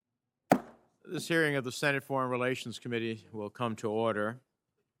This hearing of the Senate Foreign Relations Committee will come to order.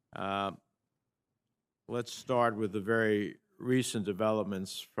 Let's start with the very recent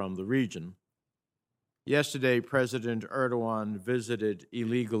developments from the region. Yesterday, President Erdogan visited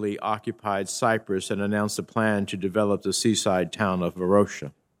illegally occupied Cyprus and announced a plan to develop the seaside town of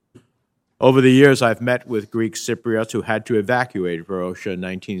Varosha. Over the years, I've met with Greek Cypriots who had to evacuate Varosha in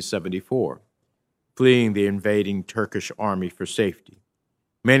 1974, fleeing the invading Turkish army for safety.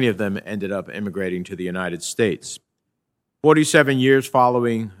 Many of them ended up immigrating to the United States. 47 years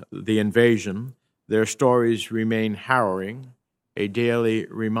following the invasion, their stories remain harrowing, a daily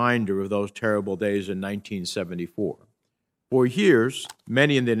reminder of those terrible days in 1974. For years,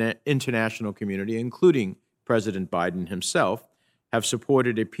 many in the international community, including President Biden himself, have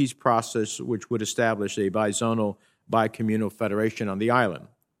supported a peace process which would establish a bizonal, bicommunal federation on the island.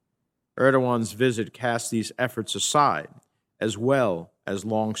 Erdogan's visit cast these efforts aside, as well as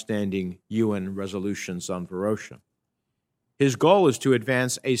long-standing UN resolutions on Varosha. His goal is to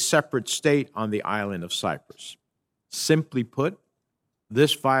advance a separate state on the island of Cyprus. Simply put,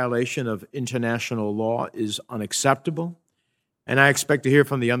 this violation of international law is unacceptable, and I expect to hear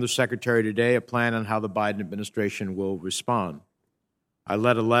from the Undersecretary today a plan on how the Biden administration will respond. I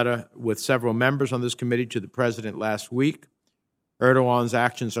led a letter with several members on this committee to the President last week. Erdogan's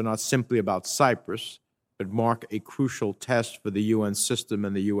actions are not simply about Cyprus, but mark a crucial test for the UN system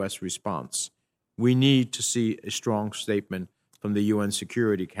and the U.S. response. We need to see a strong statement from the UN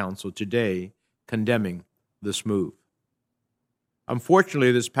Security Council today condemning this move.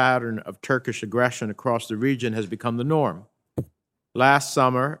 Unfortunately, this pattern of Turkish aggression across the region has become the norm. Last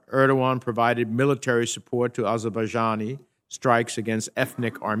summer, Erdogan provided military support to Azerbaijani strikes against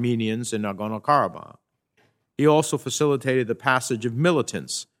ethnic Armenians in Nagorno-Karabakh. He also facilitated the passage of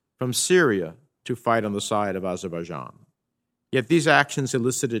militants from Syria to fight on the side of Azerbaijan. Yet these actions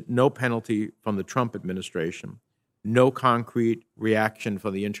elicited no penalty from the Trump administration, no concrete reaction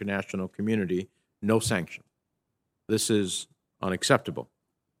from the international community, no sanction. This is unacceptable.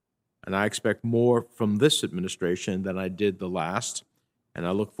 And I expect more from this administration than I did the last, and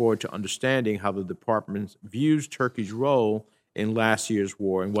I look forward to understanding how the department views Turkey's role in last year's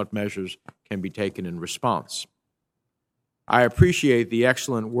war and what measures can be taken in response. I appreciate the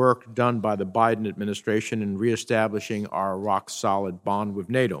excellent work done by the Biden administration in reestablishing our rock-solid bond with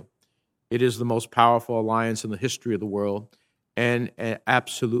NATO. It is the most powerful alliance in the history of the world and an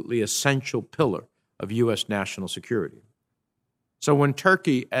absolutely essential pillar of U.S. national security. So when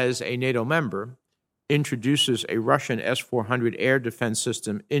Turkey, as a NATO member, introduces a Russian S-400 air defense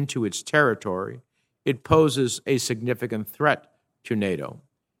system into its territory, it poses a significant threat to NATO.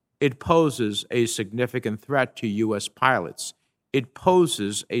 It poses a significant threat to U.S. pilots. It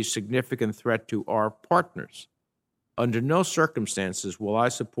poses a significant threat to our partners. Under no circumstances will I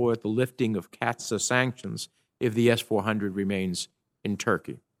support the lifting of CAATSA sanctions if the S-400 remains in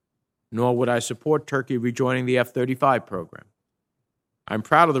Turkey, nor would I support Turkey rejoining the F-35 program. I'm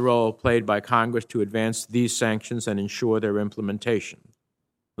proud of the role played by Congress to advance these sanctions and ensure their implementation.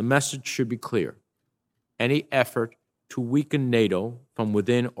 The message should be clear. Any effort to weaken NATO from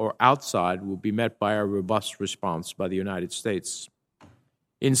within or outside will be met by a robust response by the United States.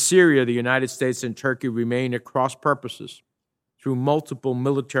 In Syria, the United States and Turkey remain at cross purposes through multiple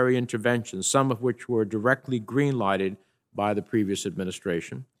military interventions, some of which were directly green-lighted by the previous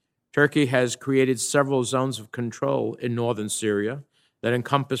administration. Turkey has created several zones of control in northern Syria that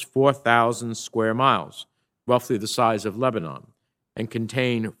encompass 4,000 square miles, roughly the size of Lebanon, and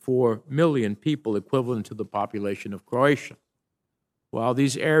contain 4 million people, equivalent to the population of Croatia. While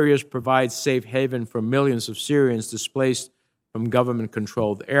these areas provide safe haven for millions of Syrians displaced from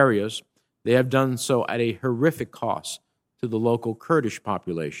government-controlled areas, they have done so at a horrific cost to the local Kurdish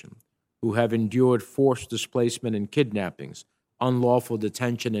population, who have endured forced displacement and kidnappings, unlawful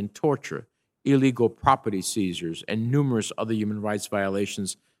detention and torture, illegal property seizures, and numerous other human rights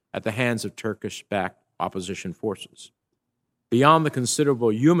violations at the hands of Turkish-backed opposition forces. Beyond the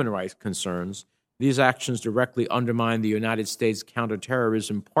considerable human rights concerns, these actions directly undermine the United States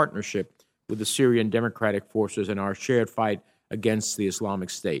counterterrorism partnership with the Syrian Democratic Forces and our shared fight against the Islamic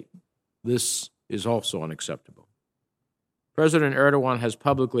State. This is also unacceptable. President Erdogan has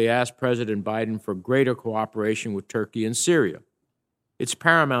publicly asked President Biden for greater cooperation with Turkey and Syria. It's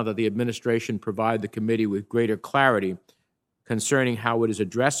paramount that the administration provide the committee with greater clarity concerning how it is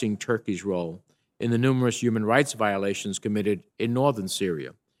addressing Turkey's role in the numerous human rights violations committed in northern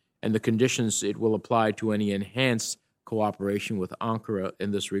Syria and the conditions it will apply to any enhanced cooperation with Ankara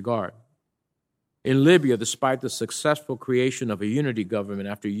in this regard. In Libya, despite the successful creation of a unity government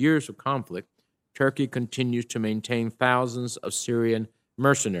after years of conflict, Turkey continues to maintain thousands of Syrian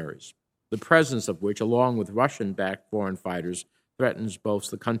mercenaries. the presence of which, along with Russian-backed foreign fighters, threatens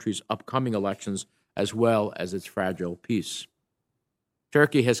both the country's upcoming elections as well as its fragile peace.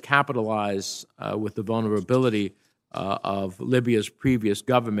 Turkey has capitalized with the vulnerability of Libya's previous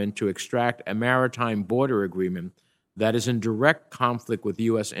government to extract a maritime border agreement that is in direct conflict with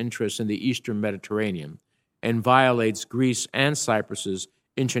U.S. interests in the Eastern Mediterranean and violates Greece and Cyprus's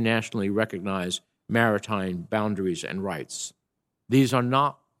internationally recognized maritime boundaries and rights. These are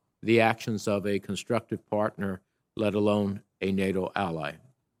not the actions of a constructive partner, let alone a NATO ally.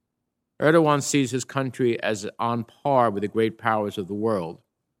 Erdogan sees his country as on par with the great powers of the world.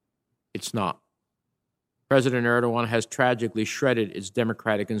 It's not. President Erdogan has tragically shredded its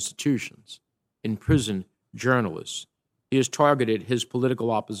democratic institutions, imprisoned journalists. He has targeted his political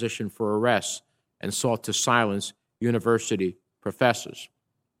opposition for arrests and sought to silence university professors.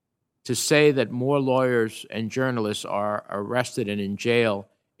 To say that more lawyers and journalists are arrested and in jail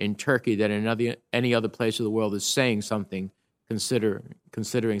in Turkey than in any other place of the world is saying something,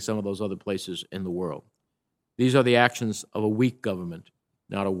 considering some of those other places in the world. These are the actions of a weak government,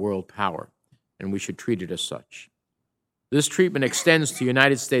 not a world power, and we should treat it as such. This treatment extends to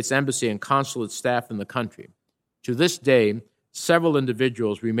United States Embassy and consulate staff in the country. To this day, several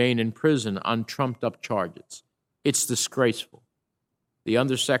individuals remain in prison on trumped-up charges. It's disgraceful. The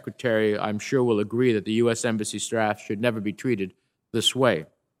Undersecretary, I'm sure, will agree that the U.S. Embassy staff should never be treated this way,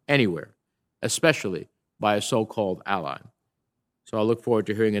 anywhere, especially by a so-called ally. So I look forward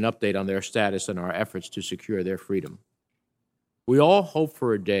to hearing an update on their status and our efforts to secure their freedom. We all hope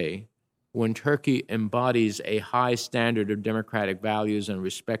for a day when Turkey embodies a high standard of democratic values and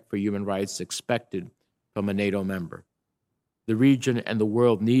respect for human rights expected from a NATO member. The region and the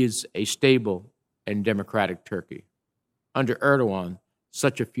world needs a stable and democratic Turkey. Under Erdogan,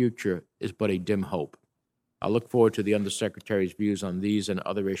 such a future is but a dim hope. I look forward to the Undersecretary's views on these and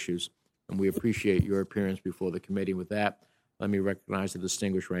other issues, and we appreciate your appearance before the committee. With that, let me recognize the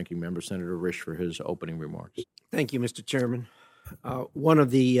distinguished ranking member, Senator Risch, for his opening remarks. Thank you, Mr. Chairman. One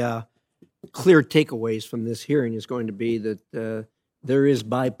of the clear takeaways from this hearing is going to be that there is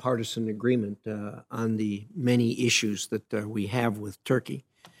bipartisan agreement on the many issues that we have with Turkey.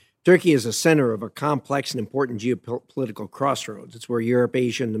 Turkey is a center of a complex and important geopolitical crossroads. It's where Europe,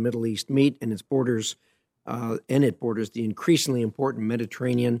 Asia, and the Middle East meet, and it borders the increasingly important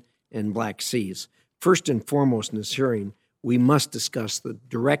Mediterranean and Black Seas. First and foremost in this hearing, we must discuss the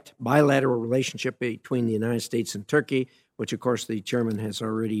direct bilateral relationship between the United States and Turkey, which, of course, the chairman has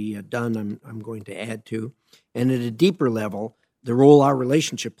already done. I'm going to add to. And at a deeper level, the role our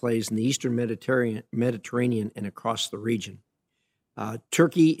relationship plays in the Eastern Mediterranean and across the region.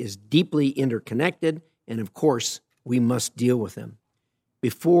 Turkey is deeply interconnected, and of course, we must deal with them.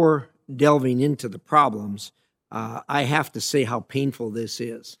 Before delving into the problems, I have to say how painful this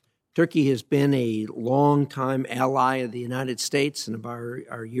is. Turkey has been a longtime ally of the United States and of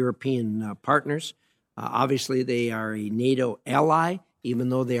our European partners. Obviously, they are a NATO ally, even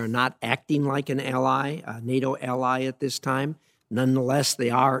though they are not acting like an ally, a NATO ally at this time. Nonetheless, they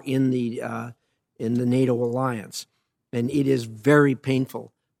are in the NATO alliance. And it is very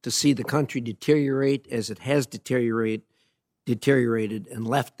painful to see the country deteriorate as it has deteriorated and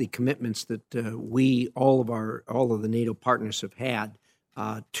left the commitments that all of the NATO partners have had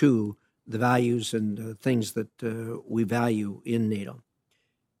to the values and things that we value in NATO.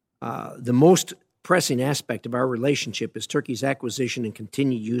 The most pressing aspect of our relationship is Turkey's acquisition and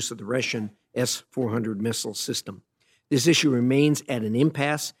continued use of the Russian S-400 missile system. This issue remains at an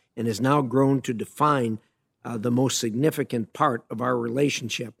impasse and has now grown to define the most significant part of our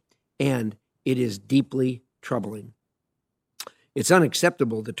relationship, and it is deeply troubling. It's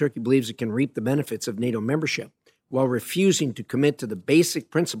unacceptable that Turkey believes it can reap the benefits of NATO membership while refusing to commit to the basic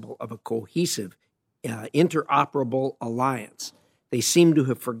principle of a cohesive, interoperable alliance. They seem to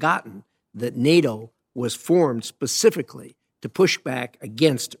have forgotten that NATO was formed specifically to push back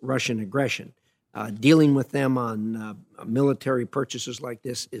against Russian aggression. Dealing with them on military purchases like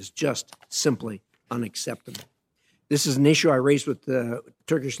this is just simply unacceptable. This is an issue I raised with the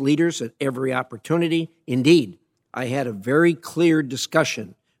Turkish leaders at every opportunity. Indeed, I had a very clear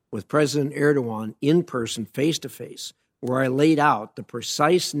discussion with President Erdogan in person, face-to-face, where I laid out the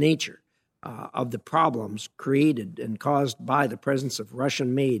precise nature of the problems created and caused by the presence of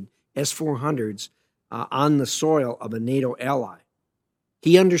Russian-made S-400s on the soil of a NATO ally.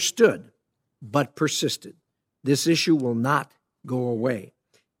 He understood, but persisted. This issue will not go away,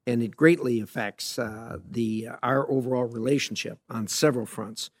 and it greatly affects our overall relationship on several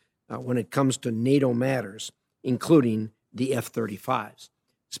fronts when it comes to NATO matters, including the F-35s.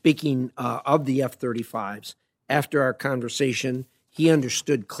 Speaking of the F-35s, after our conversation he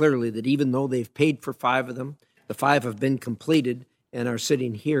understood clearly that even though they've paid for 5 of them, the 5 have been completed and are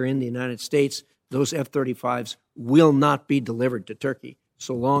sitting here in the United States, those F-35s will not be delivered to Turkey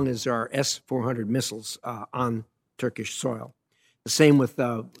so long as there are S-400 missiles on Turkish soil. The same with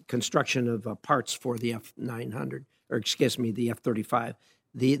construction of parts for the F-900, or excuse me, the F-35.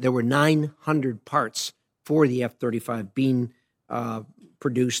 There were 900 parts for the F-35 being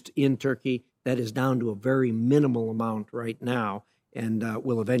produced in Turkey. That is down to a very minimal amount right now and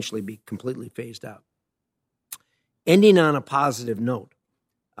will eventually be completely phased out. Ending on a positive note,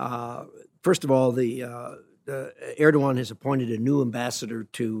 first of all, Erdogan has appointed a new ambassador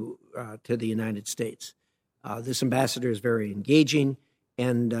to the United States. This ambassador is very engaging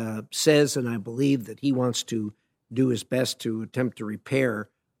and says, and I believe, that he wants to do his best to attempt to repair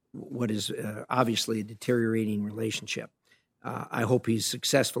what is obviously a deteriorating relationship. I hope he's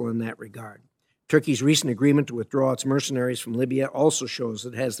successful in that regard. Turkey's recent agreement to withdraw its mercenaries from Libya also shows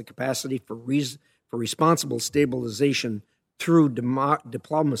it has the capacity for responsible stabilization through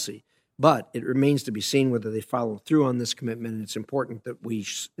diplomacy, but it remains to be seen whether they follow through on this commitment, and it's important that we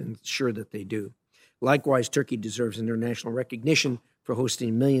ensure that they do. Likewise, Turkey deserves international recognition for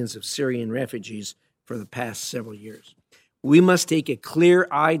hosting millions of Syrian refugees for the past several years. We must take a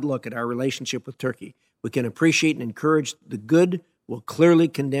clear-eyed look at our relationship with Turkey. We can appreciate and encourage the good while clearly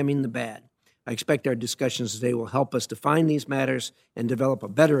condemning the bad. I expect our discussions today will help us define these matters and develop a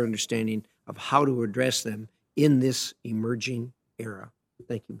better understanding of how to address them in this emerging era.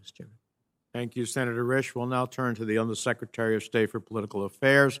 Thank you, Mr. Chairman. Thank you, Senator Risch. We'll now turn to the Undersecretary of State for Political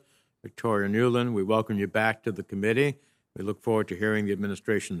Affairs, Victoria Nuland. We welcome you back to the committee. We look forward to hearing the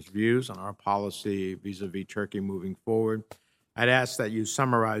administration's views on our policy vis-a-vis Turkey moving forward. I'd ask that you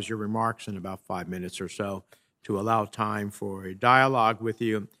summarize your remarks in about 5 minutes or so to allow time for a dialogue with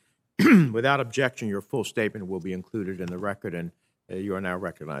you. Without objection, your full statement will be included in the record, and you are now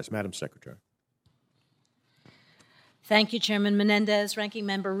recognized. Madam Secretary. Thank you, Chairman Menendez, Ranking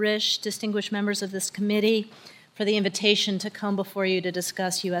Member Risch, distinguished members of this committee, for the invitation to come before you to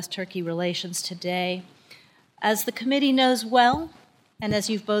discuss U.S.-Turkey relations today. As the committee knows well, and as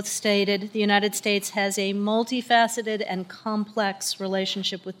you've both stated, the United States has a multifaceted and complex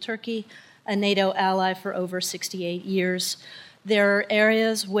relationship with Turkey, a NATO ally for over 68 years. There are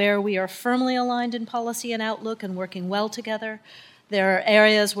areas where we are firmly aligned in policy and outlook and working well together. There are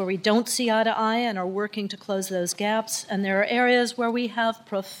areas where we don't see eye to eye and are working to close those gaps. And there are areas where we have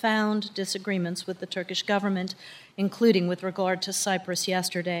profound disagreements with the Turkish government, including with regard to Cyprus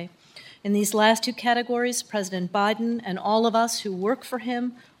yesterday. In these last 2 categories, President Biden and all of us who work for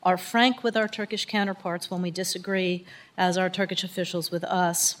him are frank with our Turkish counterparts when we disagree, as are Turkish officials with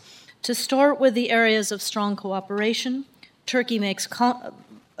us. To start with the areas of strong cooperation, Turkey makes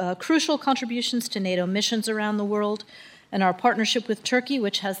crucial contributions to NATO missions around the world, and our partnership with Turkey,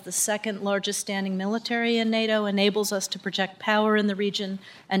 which has the 2nd largest standing military in NATO, enables us to project power in the region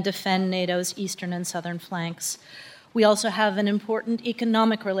and defend NATO's eastern and southern flanks. We also have an important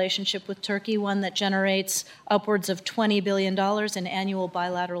economic relationship with Turkey, one that generates upwards of $20 billion in annual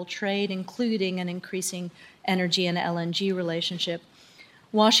bilateral trade, including an increasing energy and LNG relationship.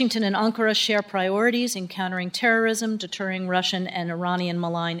 Washington and Ankara share priorities in countering terrorism, deterring Russian and Iranian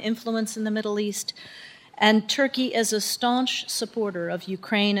malign influence in the Middle East, and Turkey is a staunch supporter of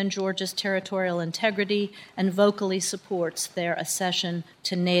Ukraine and Georgia's territorial integrity and vocally supports their accession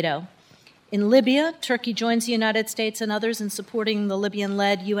to NATO. In Libya, Turkey joins the United States and others in supporting the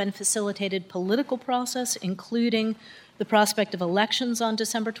Libyan-led UN-facilitated political process, including the prospect of elections on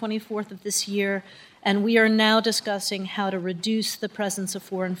December 24th of this year, and we are now discussing how to reduce the presence of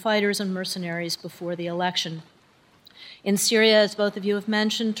foreign fighters and mercenaries before the election. In Syria, as both of you have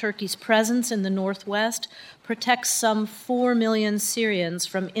mentioned, Turkey's presence in the northwest protects some 4 million Syrians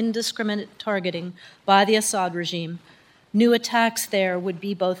from indiscriminate targeting by the Assad regime. New attacks there would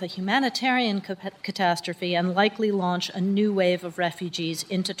be both a humanitarian catastrophe and likely launch a new wave of refugees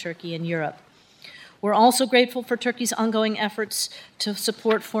into Turkey and Europe. We're also grateful for Turkey's ongoing efforts to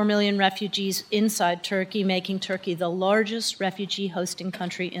support 4 million refugees inside Turkey, making Turkey the largest refugee hosting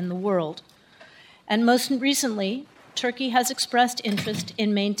country in the world. And most recently, Turkey has expressed interest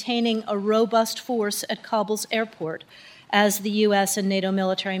in maintaining a robust force at Kabul's airport as the U.S. and NATO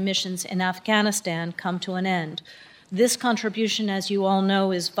military missions in Afghanistan come to an end. This contribution, as you all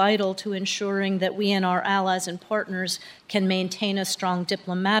know, is vital to ensuring that we and our allies and partners can maintain a strong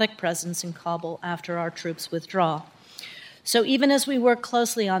diplomatic presence in Kabul after our troops withdraw. So even as we work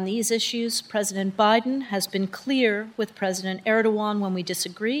closely on these issues, President Biden has been clear with President Erdogan when we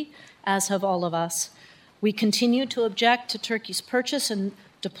disagree, as have all of us. We continue to object to Turkey's purchase and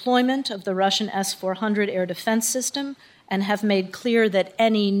deployment of the Russian S-400 air defense system, and have made clear that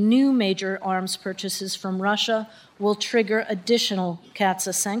any new major arms purchases from Russia will trigger additional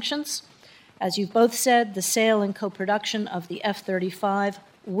CAATSA sanctions. As you've both said, the sale and co-production of the F-35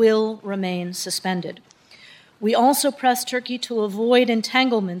 will remain suspended. We also press Turkey to avoid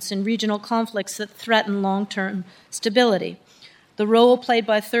entanglements in regional conflicts that threaten long-term stability. The role played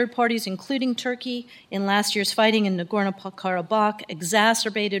by third parties, including Turkey, in last year's fighting in Nagorno-Karabakh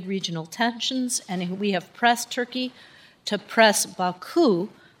exacerbated regional tensions, and we have pressed Turkey to press Baku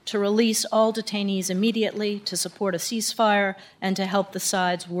to release all detainees immediately, to support a ceasefire, and to help the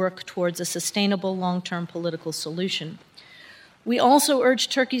sides work towards a sustainable long-term political solution. We also urge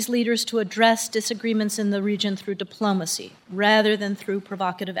Turkey's leaders to address disagreements in the region through diplomacy, rather than through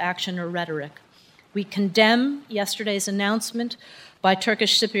provocative action or rhetoric. We condemn yesterday's announcement by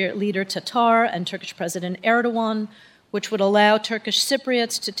Turkish Cypriot leader Tatar and Turkish President Erdogan, which would allow Turkish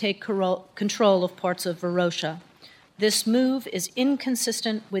Cypriots to take control of parts of Varosha. This move is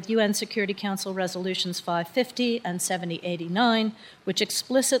inconsistent with UN Security Council Resolutions 550 and 7089, which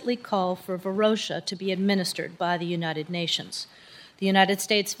explicitly call for Varosha to be administered by the United Nations. The United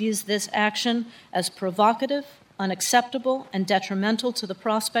States views this action as provocative, unacceptable, and detrimental to the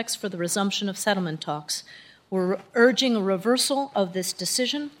prospects for the resumption of settlement talks. We're urging a reversal of this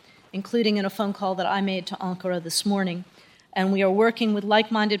decision, including in a phone call that I made to Ankara this morning, and we are working with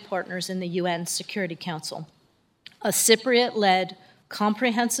like-minded partners in the UN Security Council. A Cypriot-led,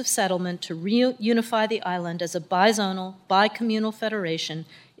 comprehensive settlement to reunify the island as a bizonal, bicommunal federation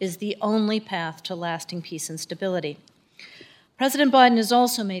is the only path to lasting peace and stability. President Biden has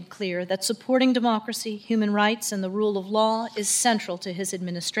also made clear that supporting democracy, human rights, and the rule of law is central to his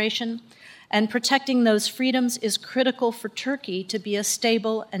administration, and protecting those freedoms is critical for Turkey to be a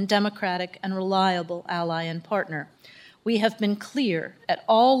stable and democratic and reliable ally and partner. We have been clear at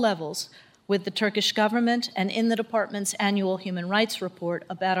all levels with the Turkish government and in the department's annual human rights report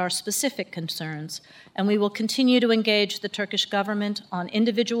about our specific concerns, and we will continue to engage the Turkish government on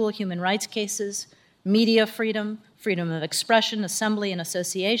individual human rights cases, media freedom, freedom of expression, assembly and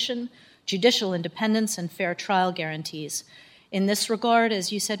association, judicial independence, and fair trial guarantees. In this regard,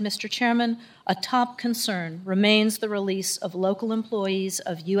 as you said, Mr. Chairman, a top concern remains the release of local employees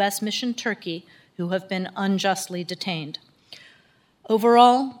of U.S. Mission Turkey who have been unjustly detained.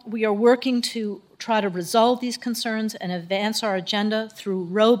 Overall, we are working to try to resolve these concerns and advance our agenda through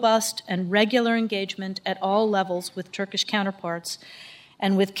robust and regular engagement at all levels with Turkish counterparts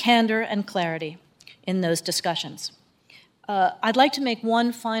and with candor and clarity in those discussions. I'd like to make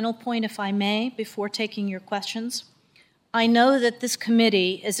one final point, if I may, before taking your questions. I know that this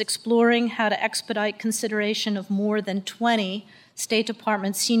committee is exploring how to expedite consideration of more than 20 State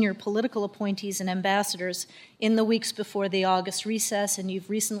Department senior political appointees and ambassadors in the weeks before the August recess, and you've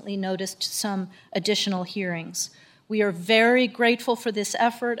recently noticed some additional hearings. We are very grateful for this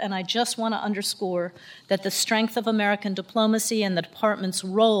effort, and I just want to underscore that the strength of American diplomacy and the Department's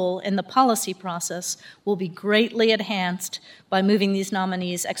role in the policy process will be greatly enhanced by moving these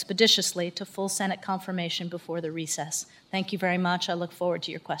nominees expeditiously to full Senate confirmation before the recess. Thank you very much. I look forward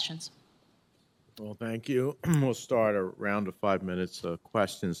to your questions. Well, thank you. We'll start a round of 5 minutes of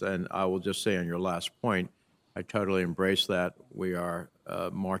questions, and I will just say on your last point, I totally embrace that. We are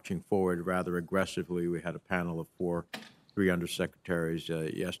marching forward rather aggressively. We had a panel of three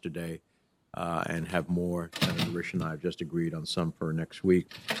undersecretaries yesterday, and have more. Senator Risch and I have just agreed on some for next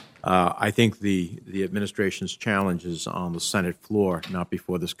week. I think the administration's challenge is on the Senate floor, not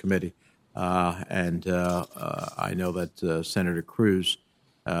before this committee. And I know that Senator Cruz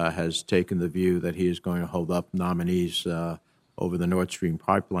has taken the view that he is going to hold up nominees over the Nord Stream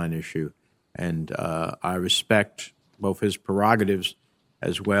pipeline issue. And I respect both his prerogatives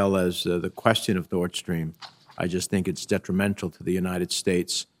as well as the question of Nord Stream. I just think it's detrimental to the United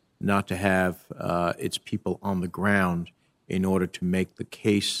States not to have its people on the ground in order to make the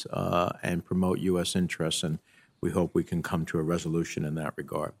case and promote U.S. interests. And we hope we can come to a resolution in that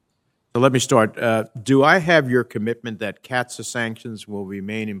regard. So let me start. Do I have your commitment that CAATSA sanctions will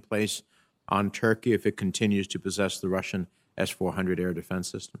remain in place on Turkey if it continues to possess the Russian S-400 air defense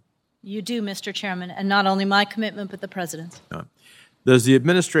system? You do, Mr. Chairman, and not only my commitment, but the President's. Does the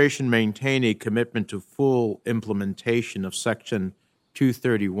administration maintain a commitment to full implementation of Section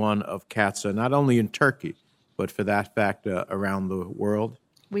 231 of CAATSA, not only in Turkey, but for that fact around the world?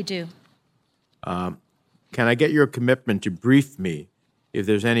 We do. Can I get your commitment to brief me if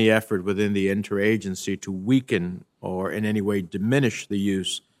there's any effort within the interagency to weaken or in any way diminish the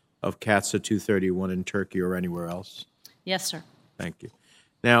use of CAATSA 231 in Turkey or anywhere else? Yes, sir. Thank you.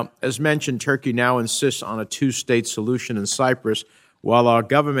 Now, as mentioned, Turkey now insists on a two-state solution in Cyprus. While our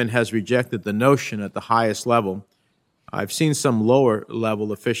government has rejected the notion at the highest level, I've seen some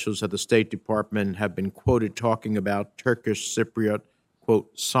lower-level officials at the State Department have been quoted talking about Turkish Cypriot,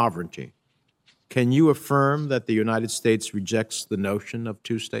 quote, sovereignty. Can you affirm that the United States rejects the notion of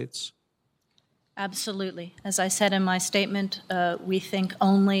two states? Absolutely. As I said in my statement, we think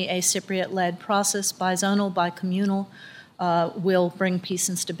only a Cypriot-led process, bizonal, bicommunal, will bring peace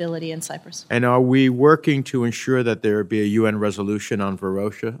and stability in Cyprus. And are we working to ensure that there be a UN resolution on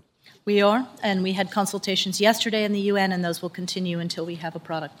Varosha? We are, and we had consultations yesterday in the UN, and those will continue until we have a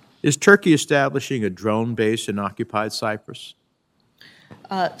product. Is Turkey establishing a drone base in occupied Cyprus?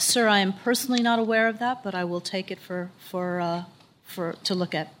 Sir, I am personally not aware of that, but I will take it to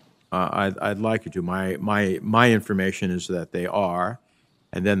look at. I'd like you to. My information is that they are,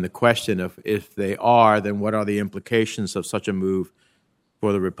 and then the question of if they are, then what are the implications of such a move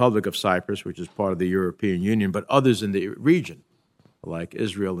for the Republic of Cyprus, which is part of the European Union, but others in the region, like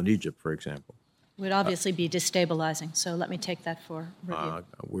Israel and Egypt, for example? It would obviously be destabilizing, so let me take that for review.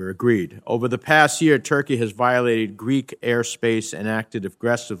 We're agreed. Over the past year, Turkey has violated Greek airspace and acted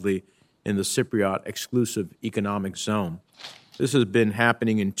aggressively in the Cypriot exclusive economic zone. This has been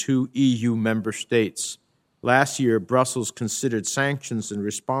happening in 2 EU member states. Last year, Brussels considered sanctions in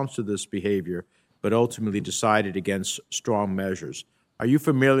response to this behavior, but ultimately decided against strong measures. Are you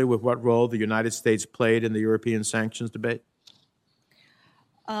familiar with what role the United States played in the European sanctions debate?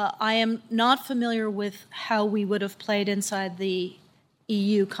 I am not familiar with how we would have played inside the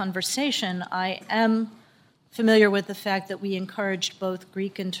EU conversation. I am familiar with the fact that we encouraged both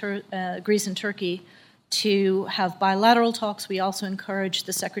Greece and Turkey to have bilateral talks. We also encouraged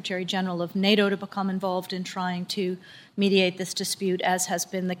the Secretary General of NATO to become involved in trying to mediate this dispute, as has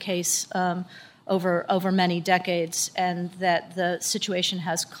been the case over many decades, and that the situation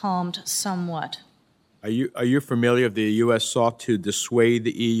has calmed somewhat. Are you familiar if the U.S. sought to dissuade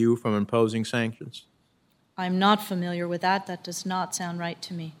the EU from imposing sanctions? I'm not familiar with that. That does not sound right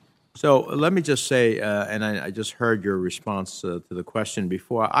to me. So let me just say, and I just heard your response to the question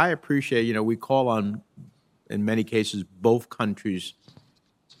before. I appreciate, we call on, in many cases, both countries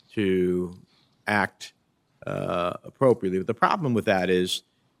to act appropriately. But the problem with that is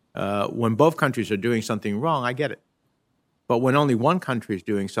when both countries are doing something wrong, I get it. But when only one country is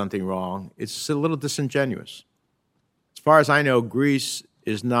doing something wrong, it's a little disingenuous. As far as I know, Greece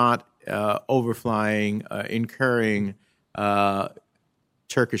is not overflying, incurring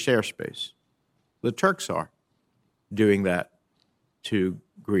Turkish airspace. The Turks are doing that to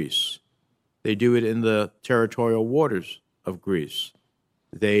Greece. They do it in the territorial waters of Greece.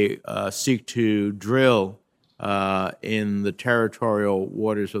 They seek to drill in the territorial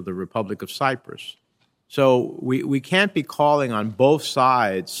waters of the Republic of Cyprus. So we can't be calling on both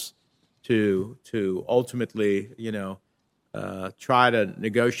sides to ultimately, try to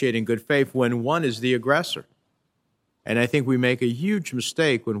negotiate in good faith when one is the aggressor. And I think we make a huge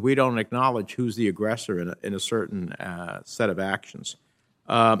mistake when we don't acknowledge who's the aggressor in a certain set of actions.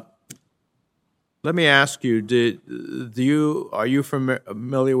 Let me ask you: are you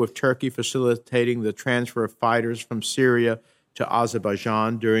familiar with Turkey facilitating the transfer of fighters from Syria to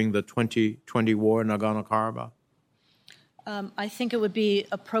Azerbaijan during the 2020 war in Nagorno-Karabakh? I think it would be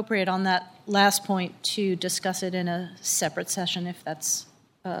appropriate on that last point to discuss it in a separate session, if that's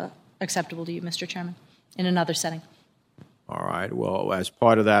acceptable to you, Mr. Chairman, in another setting. All right. Well, as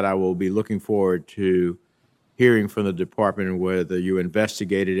part of that, I will be looking forward to hearing from the department whether you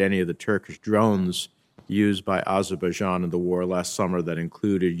investigated any of the Turkish drones used by Azerbaijan in the war last summer that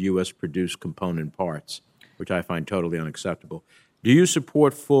included U.S.-produced component parts, which I find totally unacceptable. Do you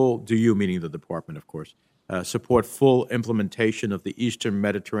support meaning the department, of course, support full implementation of the Eastern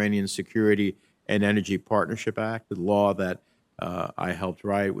Mediterranean Security and Energy Partnership Act, the law that I helped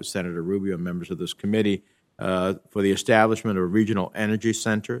write with Senator Rubio and members of this committee, for the establishment of a regional energy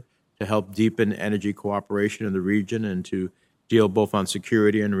center to help deepen energy cooperation in the region and to deal both on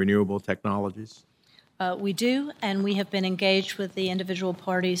security and renewable technologies? We do, and we have been engaged with the individual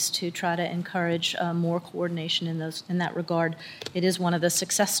parties to try to encourage more coordination in that regard. It is one of the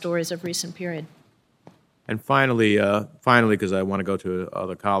success stories of recent period. And finally, because I want to go to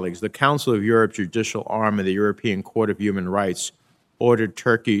other colleagues, the Council of Europe's judicial arm of the European Court of Human Rights ordered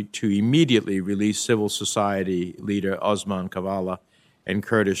Turkey to immediately release civil society leader Osman Kavala and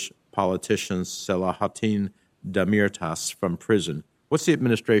Kurdish politician Selahattin Demirtas from prison. What's the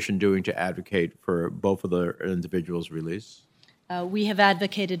administration doing to advocate for both of the individuals' release? We have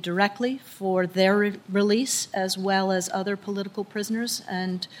advocated directly for their release, as well as other political prisoners,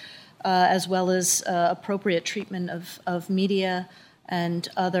 and as well as appropriate treatment of media and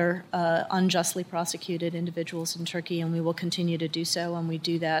other unjustly prosecuted individuals in Turkey, and we will continue to do so, and we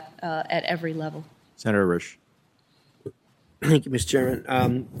do that at every level. Senator Risch. Thank you, Mr.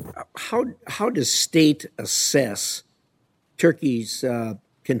 Chairman. How does state assess Turkey's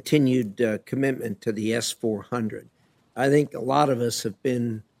continued commitment to the S-400? I think a lot of us have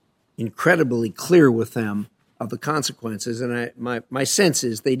been incredibly clear with them of the consequences, and my sense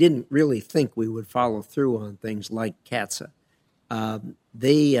is they didn't really think we would follow through on things like CATSA.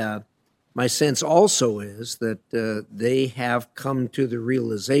 My sense also is that they have come to the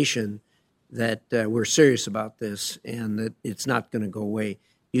realization that we're serious about this and that it's not going to go away.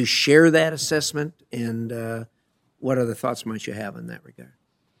 You share that assessment, and what other thoughts might you have in that regard?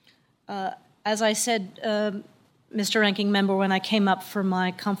 As I said, Mr. Ranking Member, when I came up for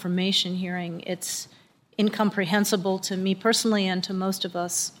my confirmation hearing, it's incomprehensible to me personally and to most of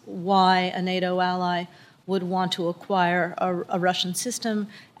us why a NATO ally would want to acquire a Russian system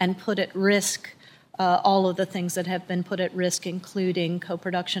and put at risk all of the things that have been put at risk, including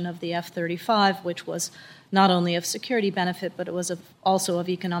co-production of the F-35, which was not only of security benefit, but it was also of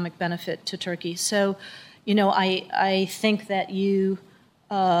economic benefit to Turkey. So, I think that you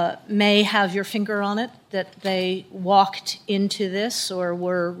may have your finger on it, that they walked into this or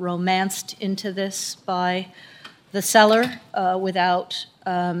were romanced into this by the seller without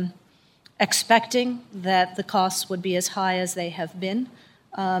expecting that the costs would be as high as they have been.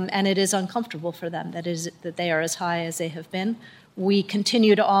 And it is uncomfortable for them that they are as high as they have been. We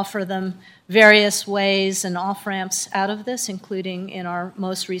continue to offer them various ways and off-ramps out of this, including in our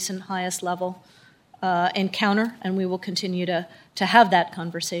most recent highest level encounter, and we will continue to have that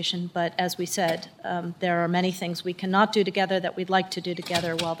conversation. But as we said, there are many things we cannot do together that we'd like to do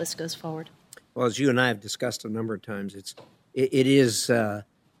together while this goes forward. Well, as you and I have discussed a number of times, it is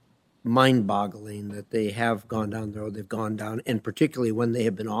mind-boggling that they have gone down the road they've gone down, and particularly when they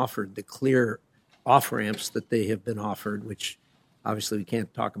have been offered the clear off-ramps that they have been offered, which obviously we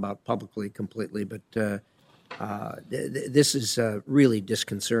can't talk about publicly completely, but this is really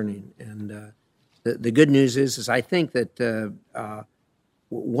disconcerting. And the good news is I think that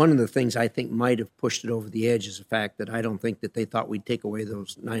one of the things I think might have pushed it over the edge is the fact that I don't think that they thought we'd take away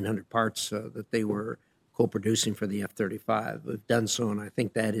those 900 parts that they were co-producing for the F-35. We've done so, and I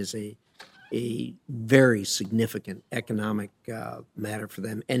think that is a very significant economic matter for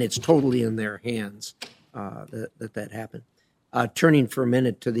them, and it's totally in their hands that happened. Turning for a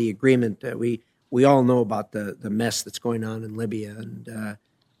minute to the agreement, we all know about the mess that's going on in Libya, and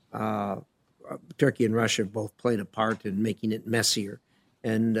Turkey and Russia have both played a part in making it messier.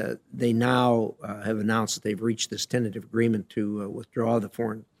 And they now have announced that they've reached this tentative agreement to withdraw the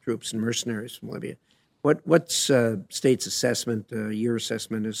foreign troops and mercenaries from Libya. What's state's assessment, your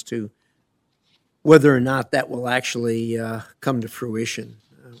assessment as to whether or not that will actually come to fruition?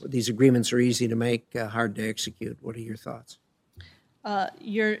 These agreements are easy to make, hard to execute. What are your thoughts?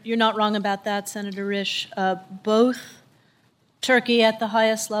 You're not wrong about that, Senator Risch. Both Turkey at the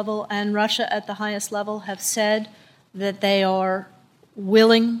highest level and Russia at the highest level have said that they are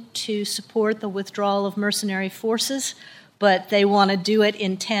willing to support the withdrawal of mercenary forces, but they want to do it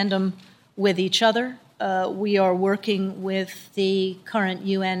in tandem with each other. We are working with the current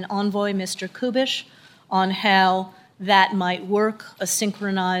UN envoy, Mr. Kubish, on how that might work, a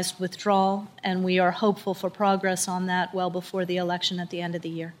synchronized withdrawal, and we are hopeful for progress on that well before the election at the end of the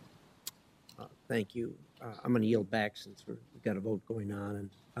year. Thank you. I'm going to yield back since we've got a vote going on and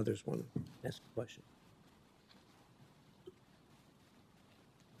others want to ask a question.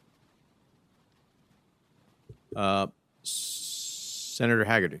 Senator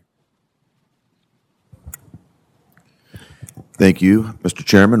Hagerty. Thank you, Mr.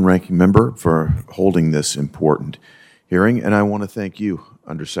 Chairman, Ranking Member, for holding this important hearing. And I want to thank you,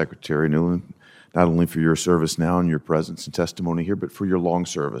 Undersecretary Nuland, not only for your service now and your presence and testimony here, but for your long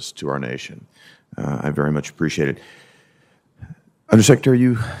service to our nation. I very much appreciate it. Undersecretary,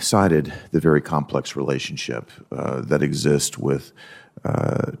 you cited the very complex relationship that exists with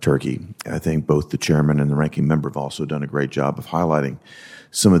Turkey. I think both the chairman and the ranking member have also done a great job of highlighting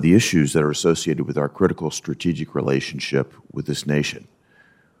some of the issues that are associated with our critical strategic relationship with this nation.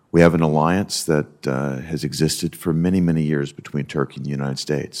 We have an alliance that has existed for many, many years between Turkey and the United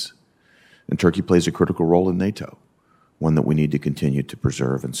States. And Turkey plays a critical role in NATO, one that we need to continue to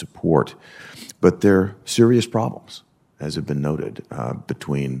preserve and support. But there are serious problems, as have been noted,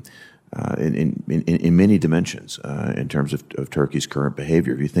 between in many dimensions in terms of Turkey's current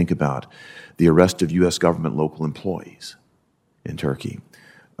behavior. If you think about the arrest of U.S. government local employees in Turkey,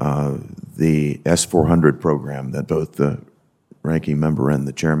 the S-400 program that both the ranking member and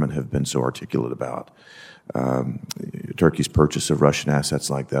the chairman have been so articulate about, Turkey's purchase of Russian assets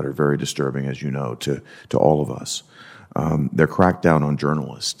like that are very disturbing, as you know, to all of us. Their crackdown on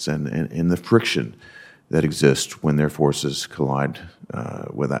journalists and the friction that exist when their forces collide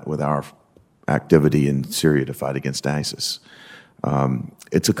with our activity in Syria to fight against ISIS.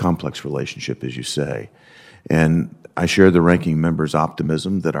 It's a complex relationship, as you say. And I share the ranking member's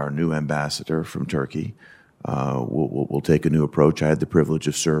optimism that our new ambassador from Turkey will take a new approach. I had the privilege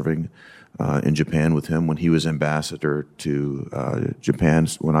of serving in Japan with him when he was ambassador to Japan,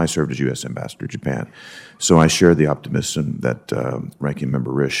 when I served as U.S. ambassador to Japan. So I share the optimism that ranking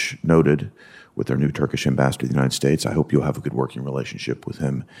member Risch noted with our new Turkish ambassador to the United States. I hope you'll have a good working relationship with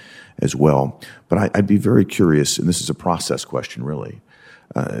him as well. But I'd be very curious, and this is a process question really,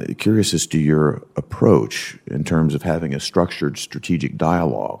 curious as to your approach in terms of having a structured strategic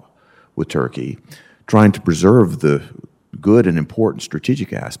dialogue with Turkey, trying to preserve the good and important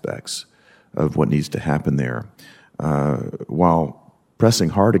strategic aspects of what needs to happen there, while pressing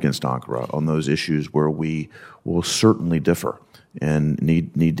hard against Ankara on those issues where we will certainly differ and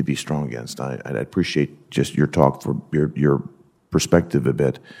need to be strong against. I'd appreciate just your talk, for your perspective a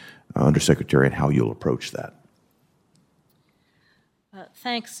bit, Undersecretary, and how you'll approach that.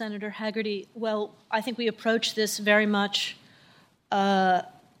 Thanks, Senator Hagerty. Well, I think we approach this very much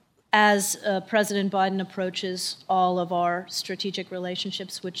as President Biden approaches all of our strategic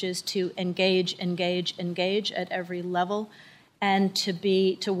relationships, which is to engage at every level, and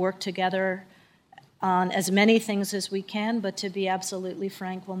to work together on as many things as we can, but to be absolutely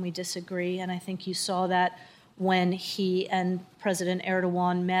frank when we disagree. And I think you saw that when he and President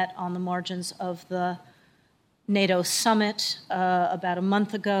Erdogan met on the margins of the NATO summit about a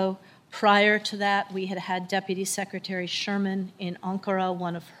month ago. Prior to that, we had Deputy Secretary Sherman in Ankara,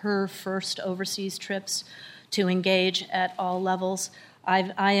 one of her first overseas trips to engage at all levels.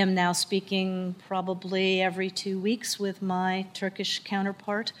 I am now speaking probably every 2 weeks with my Turkish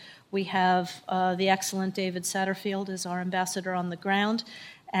counterpart. We have the excellent David Satterfield as our ambassador on the ground,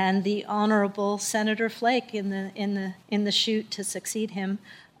 and the Honorable Senator Flake in the chute to succeed him,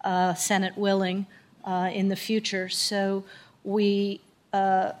 Senate willing, in the future. So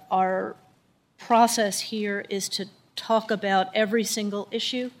our process here is to talk about every single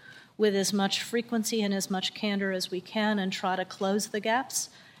issue with as much frequency and as much candor as we can, and try to close the gaps.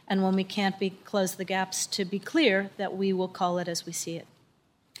 And when we can't close the gaps, to be clear that we will call it as we see it.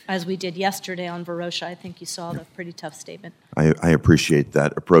 As we did yesterday on Varosha, I think you saw the pretty tough statement. I appreciate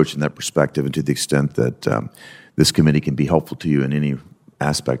that approach and that perspective, and to the extent that this committee can be helpful to you in any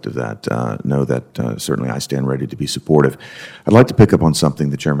aspect of that, know that certainly I stand ready to be supportive. I'd like to pick up on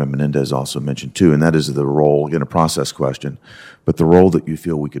something that Chairman Menendez also mentioned too, and that is the role, again, a process question, but the role that you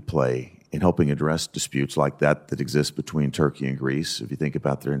feel we could play in helping address disputes like that exist between Turkey and Greece. If you think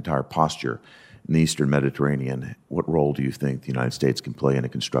about their entire posture in the Eastern Mediterranean, what role do you think the United States can play in a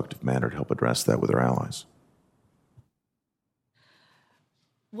constructive manner to help address that with our allies?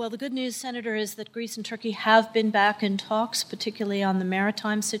 Well, the good news, Senator, is that Greece and Turkey have been back in talks, particularly on the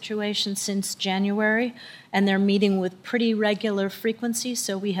maritime situation, since January, and they're meeting with pretty regular frequency,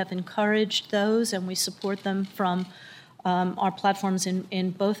 so we have encouraged those, and we support them from our platforms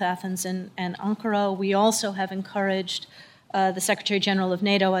in both Athens and Ankara. We also have encouraged the Secretary General of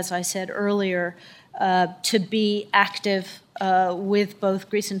NATO, as I said earlier, to be active with both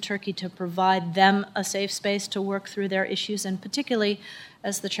Greece and Turkey to provide them a safe space to work through their issues, and particularly,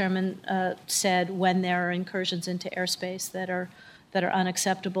 as the chairman said, when there are incursions into airspace that are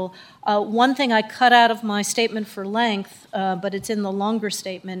unacceptable. One thing I cut out of my statement for length, but it's in the longer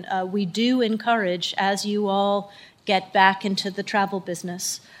statement, we do encourage, as you all get back into the travel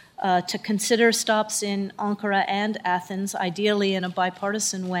business, to consider stops in Ankara and Athens, ideally in a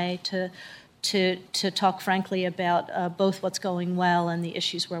bipartisan way, to talk frankly about both what's going well and the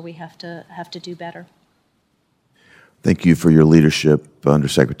issues where we have to do better. Thank you for your leadership,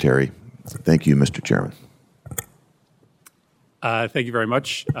 Undersecretary. Thank you, Mr. Chairman. Thank you very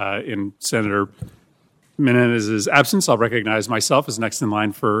much. In Senator Menendez's absence, I'll recognize myself as next in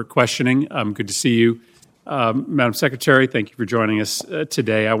line for questioning. Good to see you, Madam Secretary. Thank you for joining us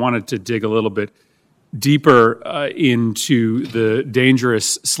today. I wanted to dig a little bit deeper into the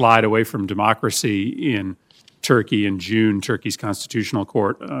dangerous slide away from democracy in Turkey. In June, Turkey's constitutional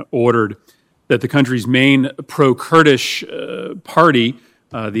court ordered that the country's main pro-Kurdish party,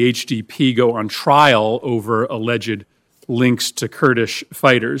 the HDP, go on trial over alleged links to Kurdish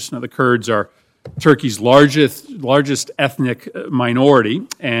fighters. Now, the Kurds are Turkey's largest ethnic minority,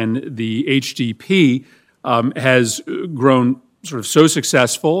 and the HDP has grown sort of so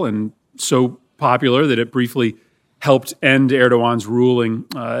successful and so popular that it briefly helped end Erdogan's ruling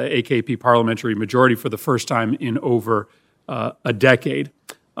AKP parliamentary majority for the first time in over a decade.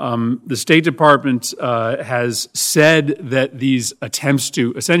 The State Department has said that these attempts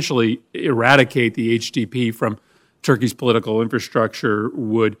to essentially eradicate the HDP from Turkey's political infrastructure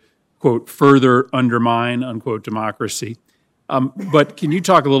would, quote, further undermine, unquote, democracy. But can you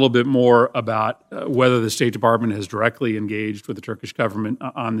talk a little bit more about whether the State Department has directly engaged with the Turkish government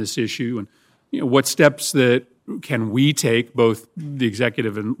on this issue, and what steps that can we take, both the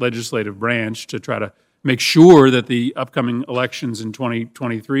executive and legislative branch, to try to make sure that the upcoming elections in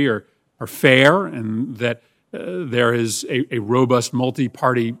 2023 are fair and that there is a robust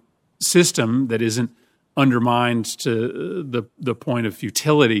multi-party system that isn't undermined to the point of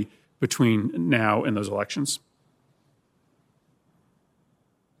futility between now and those elections?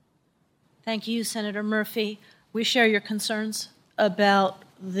 Thank you, Senator Murphy. We share your concerns about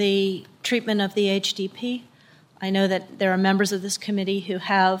the treatment of the HDP. I know that there are members of this committee who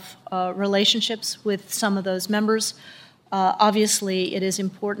have relationships with some of those members. Obviously, it is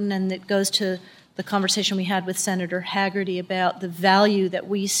important, and it goes to the conversation we had with Senator Haggerty about the value that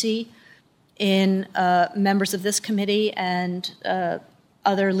we see in members of this committee and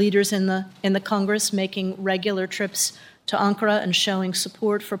other leaders in the Congress making regular trips to Ankara and showing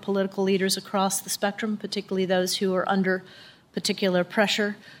support for political leaders across the spectrum, particularly those who are under particular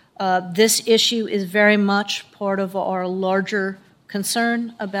pressure. This issue is very much part of our larger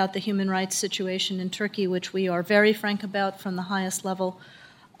concern about the human rights situation in Turkey, which we are very frank about from the highest level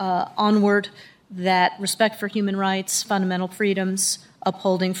onward, that respect for human rights, fundamental freedoms,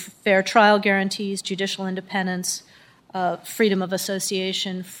 upholding fair trial guarantees, judicial independence, freedom of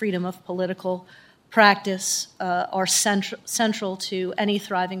association, freedom of political practice are central to any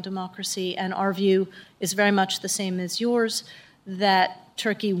thriving democracy, and our view is very much the same as yours, that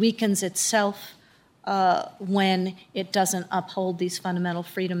Turkey weakens itself when it doesn't uphold these fundamental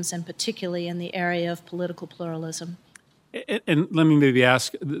freedoms, and particularly in the area of political pluralism. And let me maybe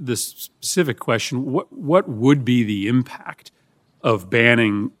ask this specific question. What would be the impact of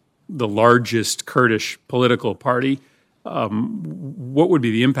banning the largest Kurdish political party? What would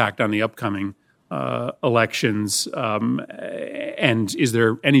be the impact on the upcoming elections? And is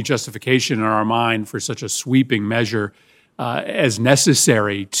there any justification in our mind for such a sweeping measure as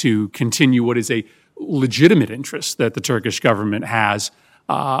necessary to continue what is a legitimate interest that the Turkish government has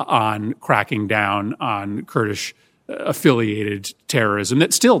on cracking down on Kurdish affiliated terrorism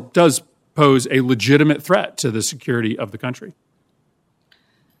that still does pose a legitimate threat to the security of the country?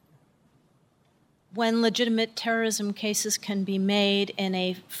 When legitimate terrorism cases can be made in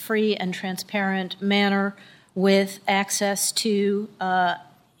a free and transparent manner with access to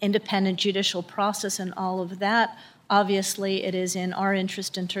independent judicial process and all of that, obviously it is in our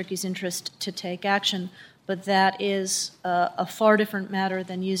interest and Turkey's interest to take action, but that is a far different matter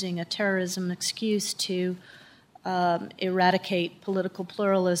than using a terrorism excuse to eradicate political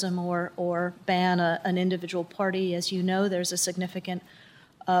pluralism or ban an individual party. As you know, there's a significant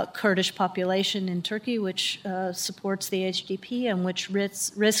Kurdish population in Turkey which supports the HDP and which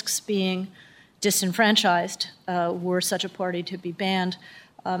risks being disenfranchised were such a party to be banned.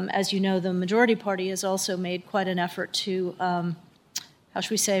 As you know, the majority party has also made quite an effort to, how should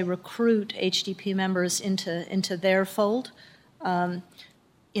we say, recruit HDP members into their fold. To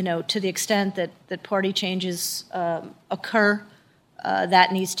the extent that party changes occur,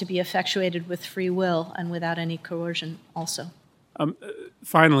 that needs to be effectuated with free will and without any coercion also.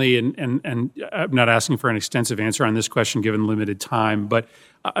 Finally, and I'm not asking for an extensive answer on this question given limited time, but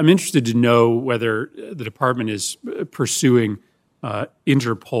I'm interested to know whether the department is pursuing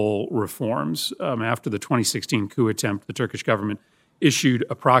Interpol reforms. After the 2016 coup attempt, the Turkish government issued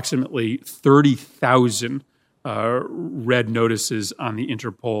approximately 30,000 red notices on the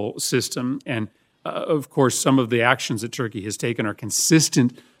Interpol system. And of course, some of the actions that Turkey has taken are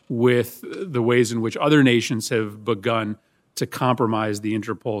consistent with the ways in which other nations have begun to compromise the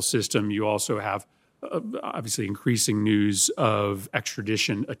Interpol system. You also have obviously increasing news of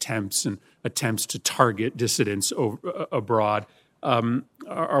extradition attempts and attempts to target dissidents abroad.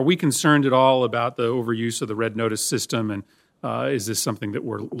 Are we concerned at all about the overuse of the red notice system, and is this something that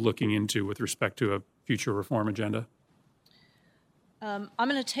we're looking into with respect to a future reform agenda? I'm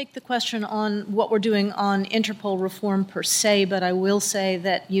going to take the question on what we're doing on Interpol reform per se, but I will say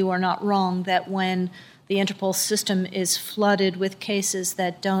that you are not wrong that when the Interpol system is flooded with cases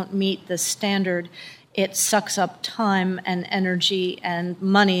that don't meet the standard, it sucks up time and energy and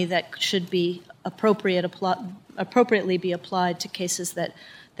money that should be appropriately be applied to cases that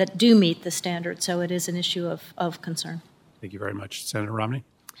do meet the standard. So it is an issue of concern. Thank you very much. Senator Romney.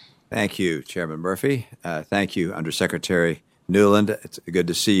 Thank you, Chairman Murphy. Thank you, Undersecretary Nuland. It's good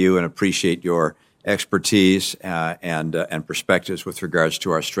to see you and appreciate your expertise and perspectives with regards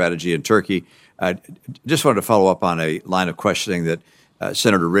to our strategy in Turkey. Just wanted to follow up on a line of questioning that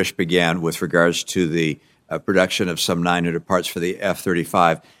Senator Risch began with regards to the production of some 900 parts for the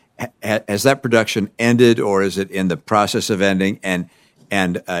F-35. Has that production ended, or is it in the process of ending? And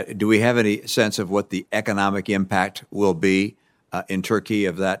do we have any sense of what the economic impact will be in Turkey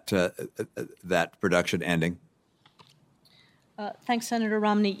of that production ending? Thanks, Senator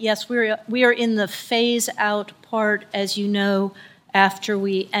Romney. Yes, we are in the phase-out part. As you know, after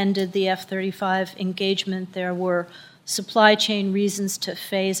we ended the F-35 engagement, there were supply chain reasons to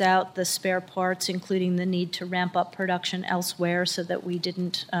phase out the spare parts, including the need to ramp up production elsewhere so that we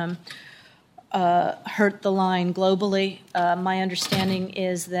didn't hurt the line globally. My understanding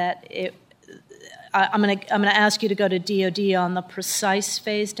is that I'm going to ask you to go to DoD on the precise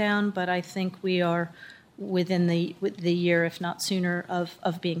phase down, but I think we are within the year, if not sooner,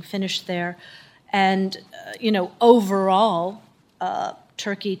 of being finished there. And overall,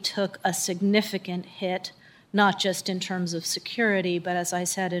 Turkey took a significant hit, not just in terms of security, but as I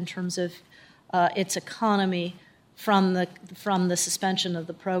said, in terms of its economy from the suspension of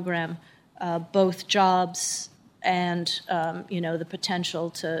the program, both jobs and the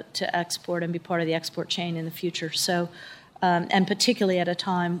potential to export and be part of the export chain in the future. So, and particularly at a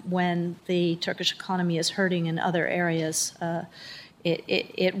time when the Turkish economy is hurting in other areas,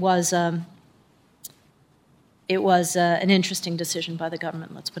 it was an interesting decision by the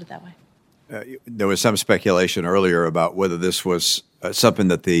government. Let's put it that way. There was some speculation earlier about whether this was something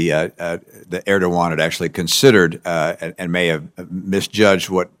that the Erdogan had actually considered and may have misjudged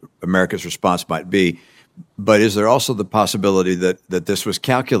what America's response might be. But is there also the possibility that this was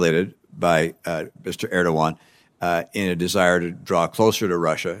calculated by Mr. Erdogan in a desire to draw closer to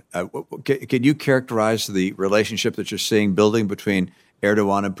Russia? Can you characterize the relationship that you're seeing building between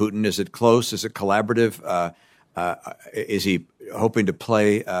Erdogan and Putin? Is it close? Is it collaborative? Is he hoping to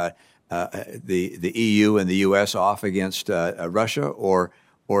play the EU and the U.S. off against Russia, or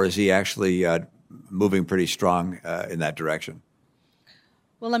is he actually moving pretty strong in that direction?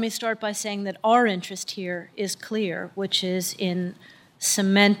 Well, let me start by saying that our interest here is clear, which is in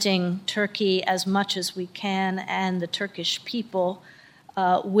cementing Turkey as much as we can and the Turkish people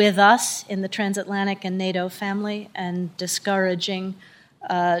with us in the transatlantic and NATO family, and discouraging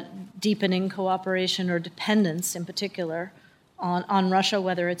deepening cooperation or dependence in particular on Russia,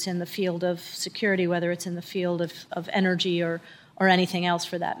 whether it's in the field of security, whether it's in the field of energy or anything else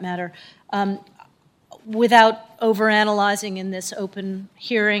for that matter. Without overanalyzing in this open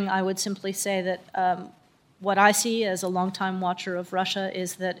hearing, I would simply say that what I see as a longtime watcher of Russia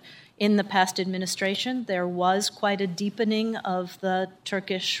is that in the past administration, there was quite a deepening of the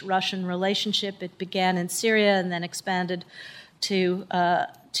Turkish-Russian relationship. It began in Syria and then expanded to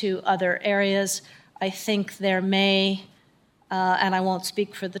other areas. I think there may, and I won't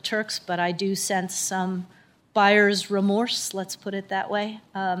speak for the Turks, but I do sense some buyer's remorse, let's put it that way,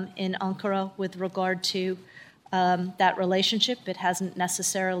 in Ankara with regard to that relationship. It hasn't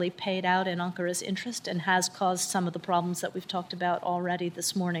necessarily paid out in Ankara's interest and has caused some of the problems that we've talked about already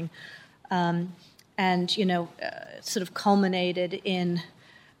this morning. And, sort of culminated in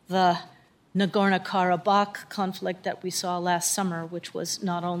the Nagorno-Karabakh conflict that we saw last summer, which was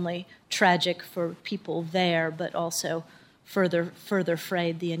not only tragic for people there, but also further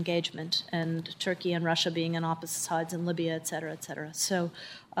frayed the engagement, and Turkey and Russia being on opposite sides in Libya, et cetera, et cetera. So,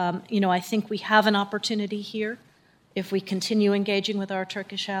 I think we have an opportunity here, if we continue engaging with our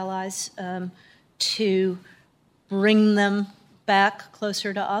Turkish allies, to bring them back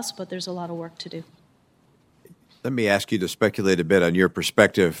closer to us, but there's a lot of work to do. Let me ask you to speculate a bit on your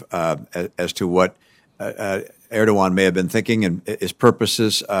perspective as to what Erdogan may have been thinking and his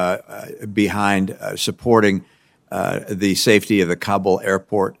purposes behind supporting the safety of the Kabul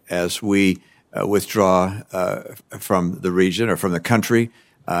airport as we withdraw from the region or from the country,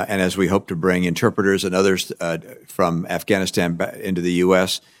 and as we hope to bring interpreters and others from Afghanistan back into the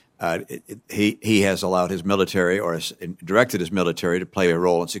U.S. He has allowed his military, or has directed his military, to play a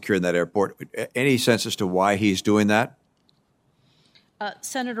role in securing that airport. Any sense as to why he's doing that?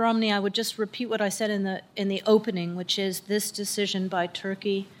 Senator Romney, I would just repeat what I said in the opening, which is this decision by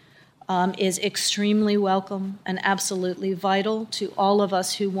Turkey is extremely welcome and absolutely vital to all of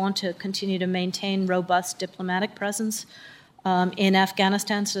us who want to continue to maintain robust diplomatic presence in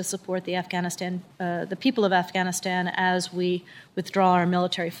Afghanistan to support the people of Afghanistan as we withdraw our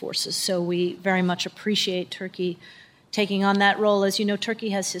military forces. So we very much appreciate Turkey taking on that role. As you know, Turkey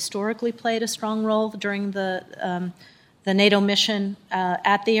has historically played a strong role during the the NATO mission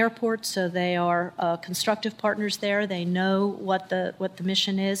at the airport, so they are constructive partners there. They know what the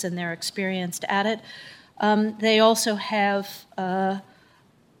mission is, and they're experienced at it. They also have a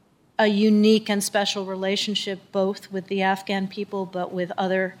unique and special relationship both with the Afghan people but with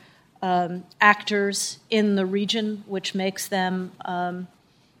other actors in the region, which makes them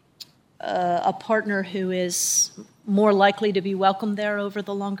a partner who is more likely to be welcomed there over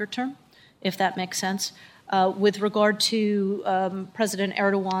the longer term, if that makes sense. With regard to President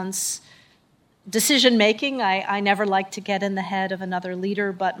Erdogan's decision-making, I never like to get in the head of another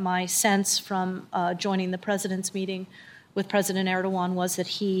leader, but my sense from joining the President's meeting with President Erdogan was that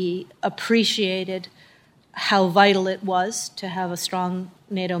he appreciated how vital it was to have a strong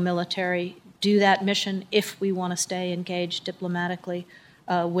NATO military do that mission if we want to stay engaged diplomatically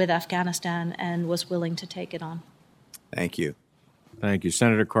with Afghanistan, and was willing to take it on. Thank you. Thank you.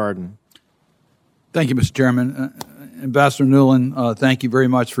 Senator Cardin. Thank you, Mr. Chairman. Ambassador Nuland, thank you very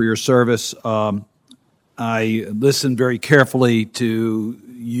much for your service. I listened very carefully to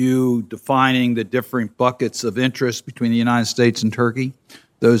you defining the different buckets of interest between the United States and Turkey,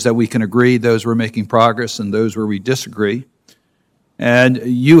 those that we can agree, those we're making progress, and those where we disagree. And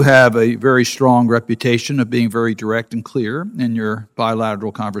you have a very strong reputation of being very direct and clear in your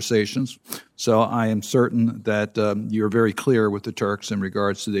bilateral conversations. So I am certain that you're very clear with the Turks in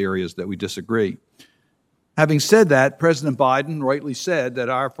regards to the areas that we disagree. Having said that, President Biden rightly said that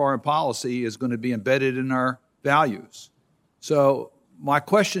our foreign policy is going to be embedded in our values. So my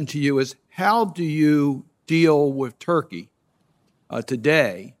question to you is, how do you deal with Turkey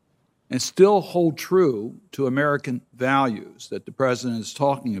today and still hold true to American values that the President is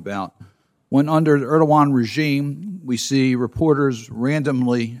talking about, when under the Erdogan regime we see reporters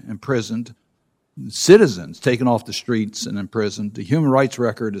randomly imprisoned, citizens taken off the streets and imprisoned? The human rights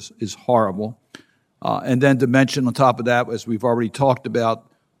record is horrible. And then to mention on top of that, as we've already talked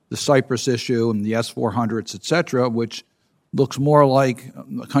about, the Cyprus issue and the S-400s, et cetera, which looks more like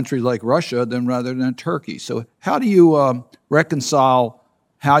a country like Russia rather than Turkey. So how do you reconcile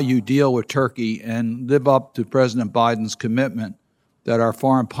how you deal with Turkey and live up to President Biden's commitment that our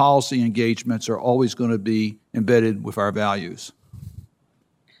foreign policy engagements are always going to be embedded with our values?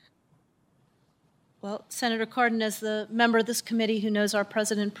 Well, Senator Cardin, as the member of this committee who knows our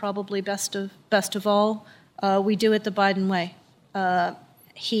president probably best of all, we do it the Biden way.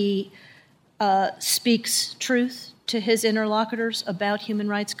 He speaks truth to his interlocutors about human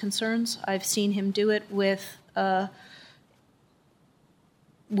rights concerns. I've seen him do it with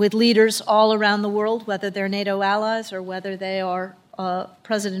leaders all around the world, whether they're NATO allies or whether they are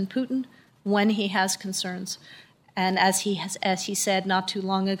President Putin, when he has concerns. And as he said not too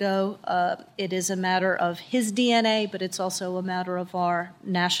long ago, it is a matter of his DNA, but it's also a matter of our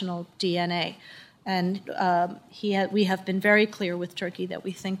national DNA. And we have been very clear with Turkey that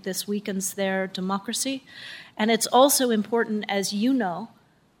we think this weakens their democracy. And it's also important, as you know,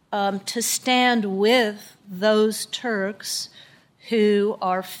 to stand with those Turks who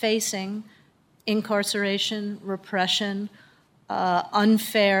are facing incarceration, repression,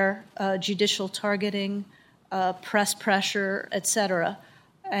 unfair judicial targeting, press pressure, et cetera,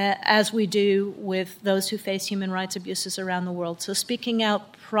 as we do with those who face human rights abuses around the world. So speaking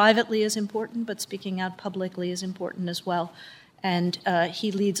out privately is important, but speaking out publicly is important as well. And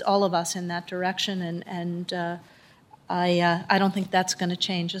he leads all of us in that direction, and I don't think that's going to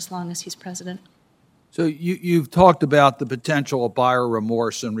change as long as he's president. So you've talked about the potential of buyer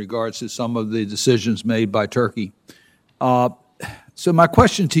remorse in regards to some of the decisions made by Turkey. So my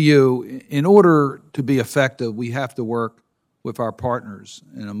question to you, in order to be effective, we have to work with our partners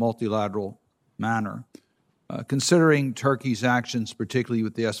in a multilateral manner. Considering Turkey's actions, particularly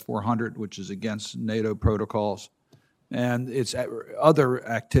with the S-400, which is against NATO protocols, and its other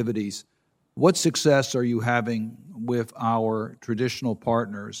activities, what success are you having with our traditional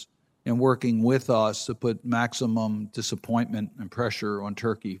partners in working with us to put maximum disappointment and pressure on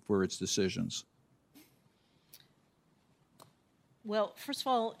Turkey for its decisions? Well, first of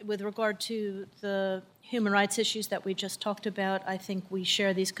all, with regard to the human rights issues that we just talked about, I think we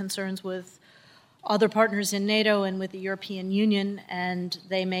share these concerns with other partners in NATO and with the European Union, and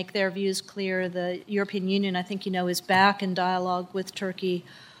they make their views clear. The European Union, I think you know, is back in dialogue with Turkey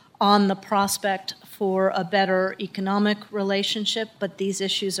on the prospect for a better economic relationship, but these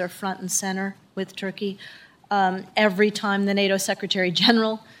issues are front and center with Turkey. Every time the NATO Secretary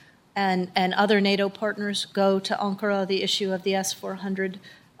General and other NATO partners go to Ankara, the issue of the S-400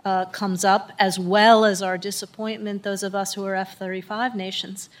 comes up, as well as our disappointment, those of us who are F-35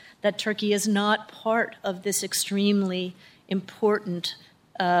 nations, that Turkey is not part of this extremely important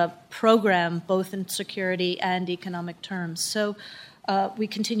program, both in security and economic terms. So we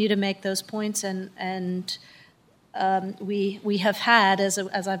continue to make those points, and we have had,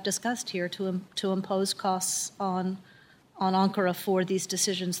 as I've discussed here, to impose costs on Ankara for these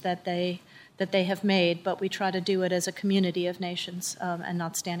decisions that they have made, but we try to do it as a community of nations and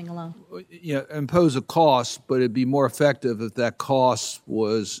not standing alone. Yeah, impose a cost, but it'd be more effective if that cost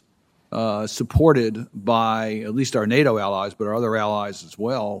was supported by at least our NATO allies, but our other allies as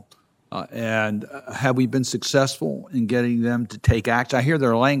well. And have we been successful in getting them to take action? I hear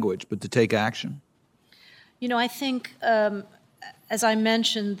their language, but to take action? You know, I think, as I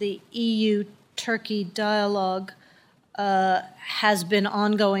mentioned, the EU-Turkey dialogue has been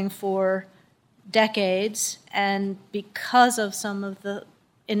ongoing for decades, and because of some of the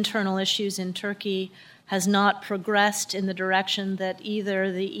internal issues in Turkey, has not progressed in the direction that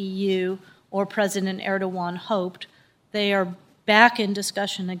either the EU or President Erdogan hoped. They are back in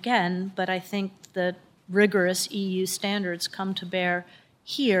discussion again, but I think the rigorous EU standards come to bear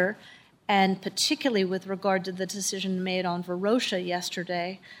here, and particularly with regard to the decision made on Varosha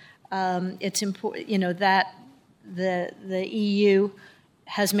yesterday, it's important, you know, that the EU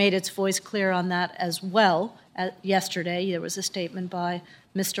has made its voice clear on that as well. Yesterday, there was a statement by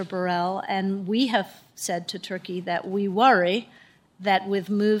Mr. Borrell, and we have said to Turkey that we worry that with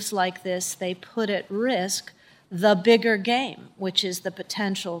moves like this, they put at risk the bigger game, which is the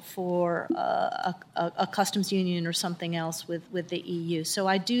potential for a customs union or something else with the EU. So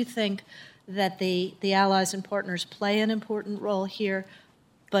I do think that the allies and partners play an important role here,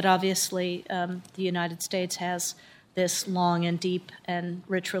 but obviously the United States has this long and deep and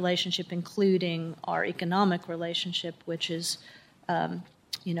rich relationship, including our economic relationship, which is,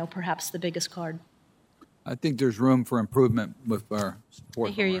 perhaps the biggest card. I think there's room for improvement with our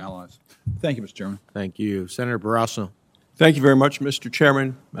support from our you. allies. Thank you, Mr. Chairman. Thank you. Senator Barrasso. Thank you very much, Mr.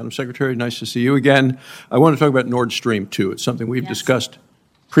 Chairman. Madam Secretary, nice to see you again. I want to talk about Nord Stream 2. It's something we've discussed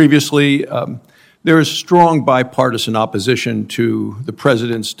previously. There is strong bipartisan opposition to the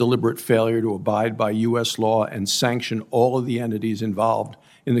President's deliberate failure to abide by U.S. law and sanction all of the entities involved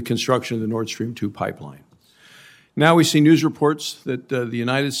in the construction of the Nord Stream 2 pipeline. Now we see news reports that the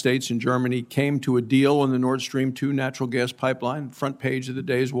United States and Germany came to a deal on the Nord Stream 2 natural gas pipeline, front page of the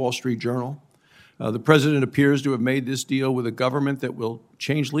day's Wall Street Journal. The President appears to have made this deal with a government that will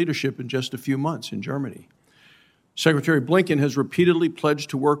change leadership in just a few months in Germany. Secretary Blinken has repeatedly pledged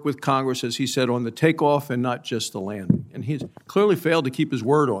to work with Congress, as he said, on the takeoff and not just the landing. And he's clearly failed to keep his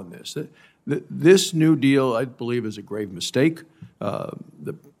word on this. This new deal, I believe, is a grave mistake.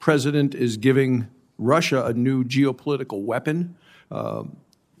 The President is giving Russia a new geopolitical weapon.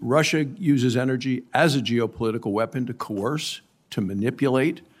 Russia uses energy as a geopolitical weapon to coerce, to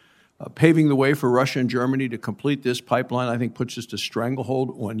manipulate. Paving the way for Russia and Germany to complete this pipeline, I think, puts just a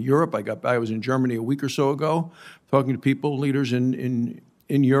stranglehold on Europe. I was in Germany a week or so ago, talking to people, leaders in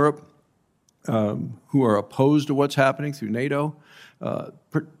Europe who are opposed to what's happening through NATO.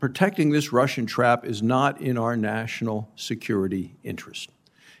 Protecting this Russian trap is not in our national security interest.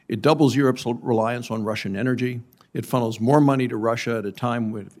 It doubles Europe's reliance on Russian energy. It funnels more money to Russia at a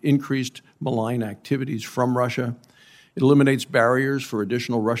time with increased malign activities from Russia. It eliminates barriers for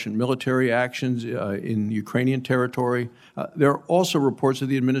additional Russian military actions in Ukrainian territory. There are also reports of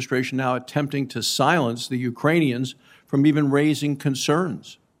the administration now attempting to silence the Ukrainians from even raising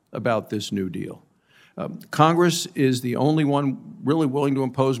concerns about this new deal. Congress is the only one really willing to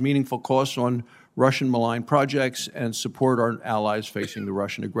impose meaningful costs on Russian malign projects and support our allies facing the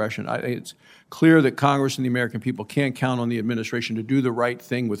Russian aggression. It's clear that Congress and the American people can't count on the administration to do the right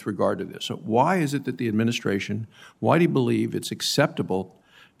thing with regard to this. So why is it that the administration, why do you believe it's acceptable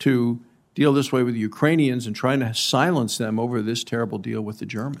to deal this way with the Ukrainians and trying to silence them over this terrible deal with the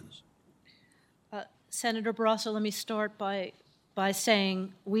Germans? Senator Barrasso, let me start by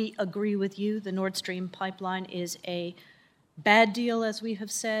saying we agree with you. The Nord Stream pipeline is a bad deal, as we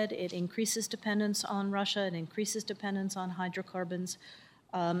have said. It increases dependence on Russia. It increases dependence on hydrocarbons.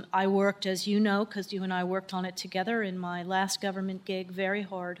 I worked, as you know, because you and I worked on it together in my last government gig, very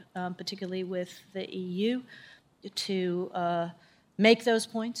hard, particularly with the EU, to make those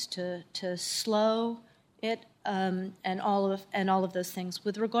points, to slow it, and all of those things.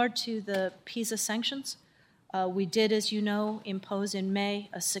 With regard to the PISA sanctions, we did, as you know, impose in May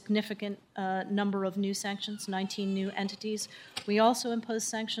a significant number of new sanctions, 19 new entities. We also imposed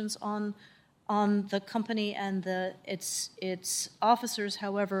sanctions on the company and its officers.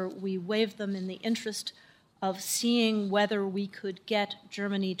 However, we waived them in the interest of seeing whether we could get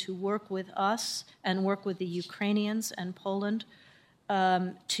Germany to work with us and work with the Ukrainians and Poland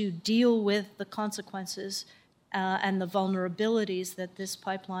to deal with the consequences and the vulnerabilities that this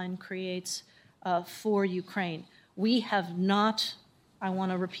pipeline creates for Ukraine. We have not, I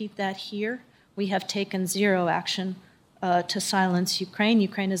want to repeat that here, we have taken zero action to silence Ukraine.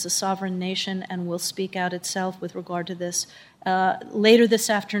 Ukraine is a sovereign nation and will speak out itself with regard to this. Later this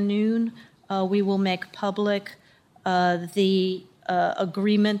afternoon, we will make public the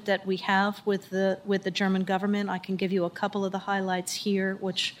agreement that we have with the German government. I can give you a couple of the highlights here,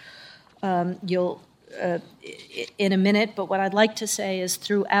 which you'll in a minute. But what I'd like to say is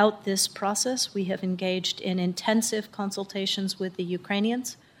throughout this process, we have engaged in intensive consultations with the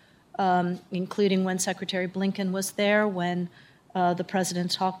Ukrainians, including when Secretary Blinken was there, when the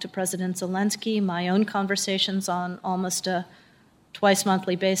president talked to President Zelensky, my own conversations on almost a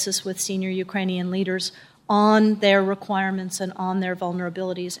twice-monthly basis with senior Ukrainian leaders on their requirements and on their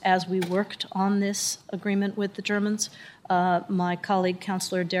vulnerabilities as we worked on this agreement with the Germans. My colleague,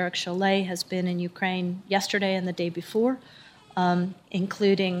 Councillor Derek Chalet, has been in Ukraine yesterday and the day before,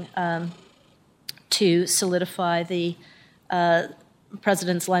 including to solidify the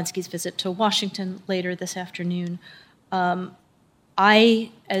President Zelensky's visit to Washington later this afternoon.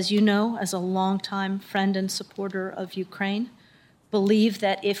 I, as you know, as a longtime friend and supporter of Ukraine, believe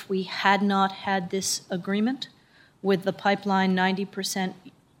that if we had not had this agreement with the pipeline 90%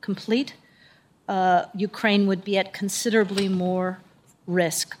 complete, Ukraine would be at considerably more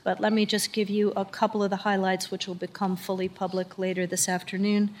risk. But let me just give you a couple of the highlights which will become fully public later this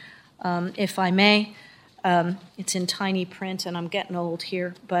afternoon, if I may. It's in tiny print, and I'm getting old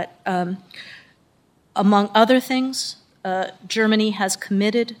here. But among other things, Germany has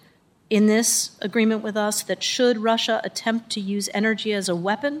committed in this agreement with us that should Russia attempt to use energy as a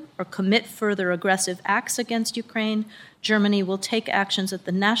weapon or commit further aggressive acts against Ukraine, Germany will take actions at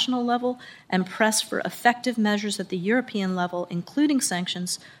the national level and press for effective measures at the European level, including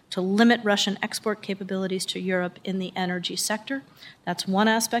sanctions, to limit Russian export capabilities to Europe in the energy sector. That's one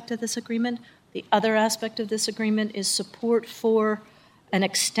aspect of this agreement. The other aspect of this agreement is support for an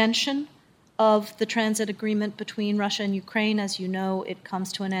extension of the transit agreement between Russia and Ukraine. As you know, it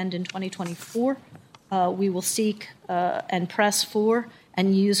comes to an end in 2024. We will seek and press for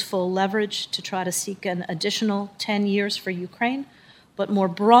and use full leverage to try to seek an additional 10 years for Ukraine. But more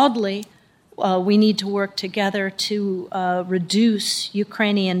broadly, we need to work together to reduce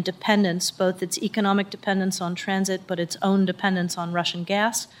Ukrainian dependence, both its economic dependence on transit, but its own dependence on Russian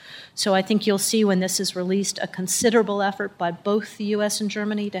gas. So I think you'll see when this is released a considerable effort by both the U.S. and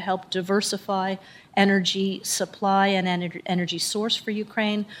Germany to help diversify energy supply and energy source for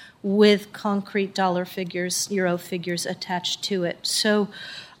Ukraine with concrete dollar figures, euro figures attached to it. So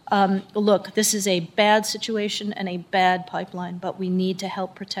look, this is a bad situation and a bad pipeline, but we need to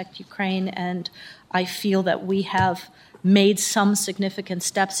help protect Ukraine, and I feel that we have made some significant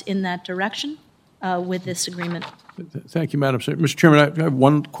steps in that direction with this agreement. Thank you, Madam Secretary. Mr. Chairman, I have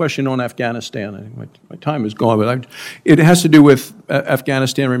one question on Afghanistan. I think my time is gone, but it has to do with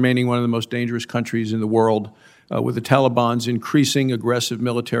Afghanistan remaining one of the most dangerous countries in the world. With the Taliban's increasing aggressive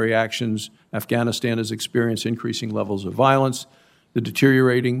military actions, Afghanistan has experienced increasing levels of violence. The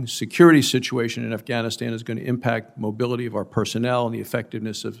deteriorating security situation in Afghanistan is going to impact mobility of our personnel and the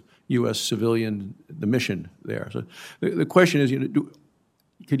effectiveness of U.S. civilian, the mission there. So the question is,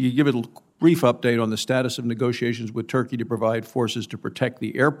 could you give a brief update on the status of negotiations with Turkey to provide forces to protect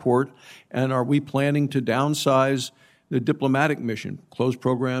the airport? And are we planning to downsize the diplomatic mission, close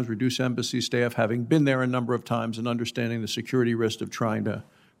programs, reduce embassy staff, having been there a number of times and understanding the security risk of trying to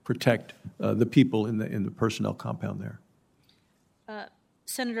protect the people in the personnel compound there?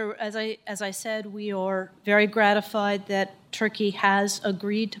 Senator, as I said, we are very gratified that Turkey has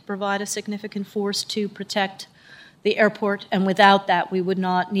agreed to provide a significant force to protect the airport, and without that, we would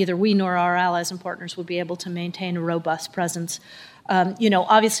not, neither we nor our allies and partners would be able to maintain a robust presence.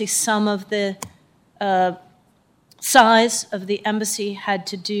 Obviously, some of the size of the embassy had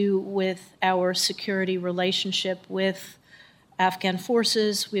to do with our security relationship with Afghan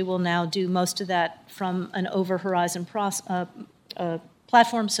forces. We will now do most of that from an over-horizon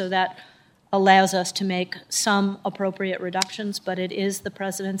platform, so that allows us to make some appropriate reductions, but it is the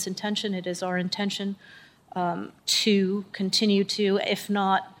President's intention, it is our intention to continue to, if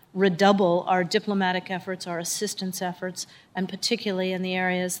not redouble our diplomatic efforts, our assistance efforts, and particularly in the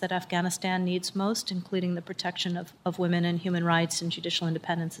areas that Afghanistan needs most, including the protection of women and human rights and judicial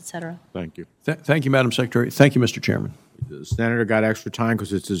independence, et cetera. Thank you. Thank you, Madam Secretary. Thank you, Mr. Chairman. The Senator got extra time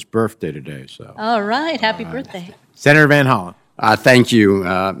because it's his birthday today. So. All right. Happy birthday. Senator Van Hollen. Thank you,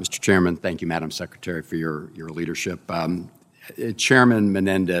 Mr. Chairman. Thank you, Madam Secretary, for your leadership. Chairman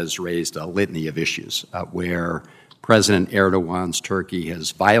Menendez raised a litany of issues where President Erdogan's Turkey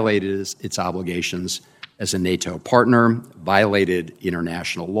has violated its obligations as a NATO partner, violated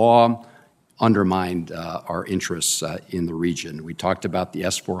international law, undermined our interests in the region. We talked about the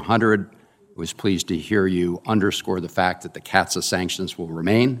S-400. I was pleased to hear you underscore the fact that the CAATSA sanctions will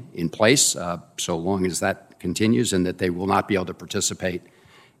remain in place so long as that continues, and that they will not be able to participate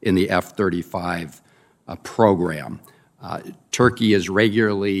in the F-35 program. Turkey is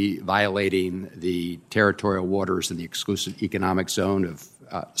regularly violating the territorial waters in the exclusive economic zone of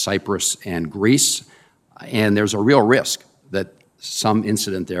Cyprus and Greece, and there's a real risk that some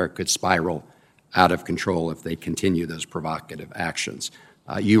incident there could spiral out of control if they continue those provocative actions.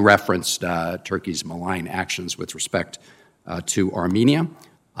 You referenced Turkey's malign actions with respect to Armenia.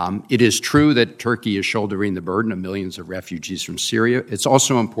 It is true that Turkey is shouldering the burden of millions of refugees from Syria. It's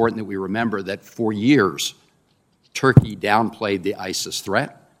also important that we remember that for years, Turkey downplayed the ISIS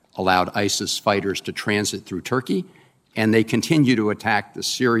threat, allowed ISIS fighters to transit through Turkey, and they continue to attack the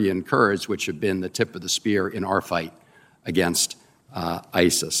Syrian Kurds, which have been the tip of the spear in our fight against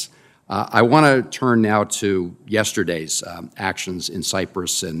ISIS. I want to turn now to yesterday's actions in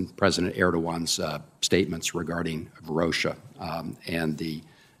Cyprus and President Erdogan's statements regarding Varosha and the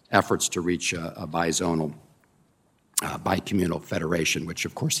efforts to reach a bizonal, bicommunal federation, which,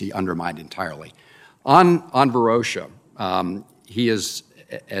 of course, he undermined entirely. On Varosha, he is,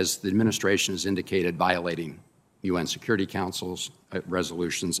 as the administration has indicated, violating UN Security Council's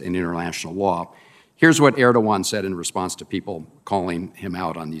resolutions and international law. Here's what Erdogan said in response to people calling him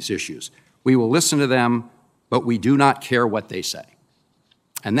out on these issues. We will listen to them, but we do not care what they say.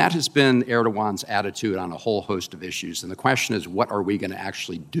 And that has been Erdogan's attitude on a whole host of issues. And the question is, what are we going to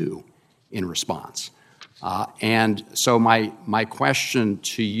actually do in response? And so my question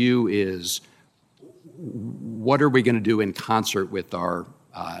to you is, what are we going to do in concert with our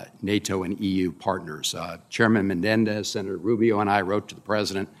NATO and EU partners? Chairman Menendez, Senator Rubio, and I wrote to the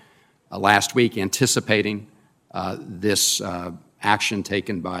President last week anticipating this action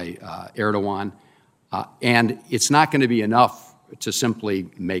taken by Erdogan. And it's not going to be enough to simply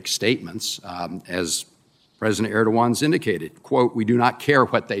make statements. As President Erdogan's indicated, quote, we do not care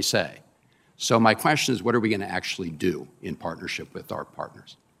what they say. So my question is, what are we going to actually do in partnership with our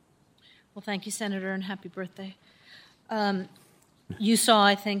partners? Well, thank you, Senator, and happy birthday. You saw,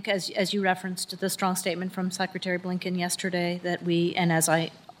 I think, as you referenced, the strong statement from Secretary Blinken yesterday that we, and as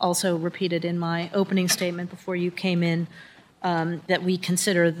I also repeated in my opening statement before you came in, that we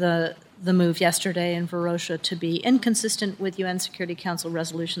consider the move yesterday in Varosha to be inconsistent with UN Security Council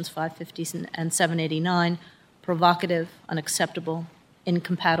resolutions 550 and 789, provocative, unacceptable,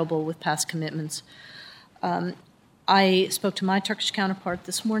 incompatible with past commitments. I spoke to my Turkish counterpart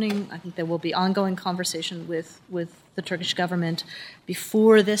this morning. I think there will be ongoing conversation with the Turkish government.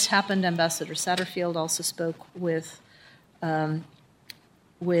 Before this happened, Ambassador Satterfield also spoke with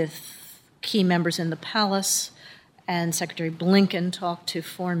key members in the palace, and Secretary Blinken talked to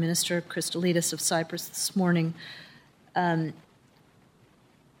Foreign Minister Christodoulidis of Cyprus this morning. The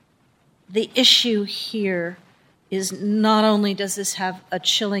issue here is not only does this have a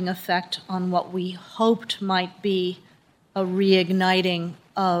chilling effect on what we hoped might be a reigniting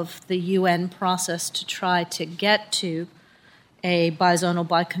of the UN process to try to get to a bizonal,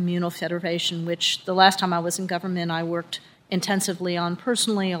 bicommunal federation, which the last time I was in government I worked intensively on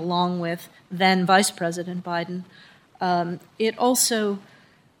personally, along with then Vice President Biden. It also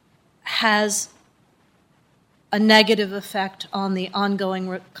has a negative effect on the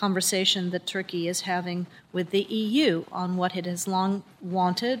ongoing conversation that Turkey is having with the EU on what it has long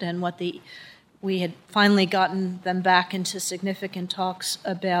wanted and what we had finally gotten them back into significant talks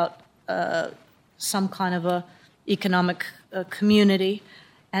about some kind of a economic community.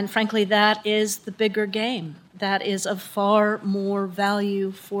 And frankly, that is the bigger game. That is of far more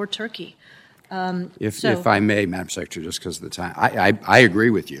value for Turkey. If I may, Madam Secretary, just because of the time, I agree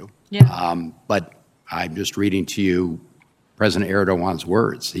with you. Yeah. But I'm just reading to you President Erdogan's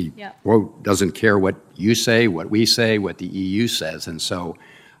words. He, quote, doesn't care what you say, what we say, what the EU says. And so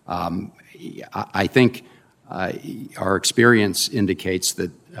I think our experience indicates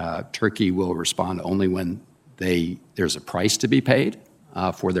that Turkey will respond only when there's a price to be paid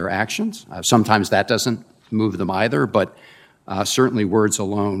for their actions. Sometimes that doesn't move them either, but certainly words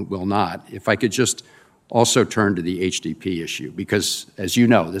alone will not. If I could just also turn to the HDP issue, because as you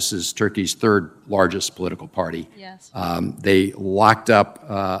know, this is Turkey's third largest political party. Yes. They locked up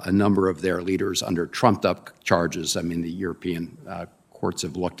a number of their leaders under trumped up charges. I mean, the European courts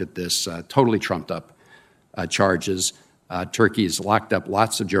have looked at this, totally trumped up charges. Turkey has locked up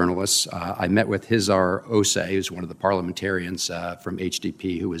lots of journalists. I met with Hizar Ose, who's one of the parliamentarians from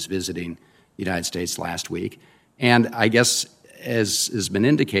HDP who was visiting the United States last week. And I guess as has been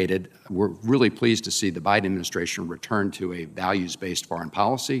indicated, we're really pleased to see the Biden administration return to a values-based foreign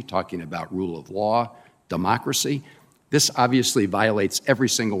policy, talking about rule of law, democracy. This obviously violates every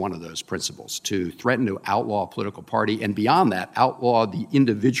single one of those principles. To threaten to outlaw a political party, and beyond that, outlaw the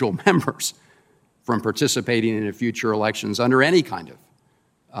individual members from participating in future elections under any kind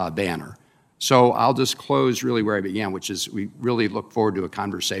of banner. So I'll just close really where I began, which is we really look forward to a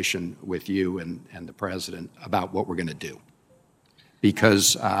conversation with you and the President about what we're going to do.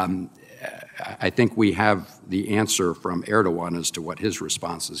 Because I think we have the answer from Erdogan as to what his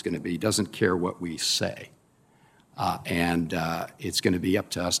response is going to be. He doesn't care what we say. And it's going to be up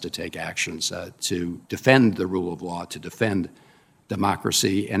to us to take actions to defend the rule of law, to defend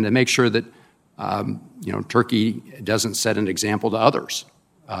democracy, and to make sure that Turkey doesn't set an example to others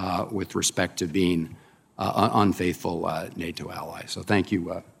with respect to being unfaithful NATO ally. So thank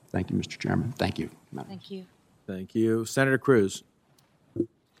you, Mr. Chairman. Thank you. Thank you. Thank you. Senator Cruz.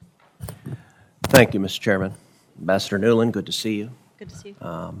 Thank you, Mr. Chairman. Ambassador Nuland, good to see you. Good to see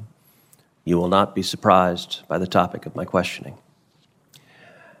you. You will not be surprised by the topic of my questioning.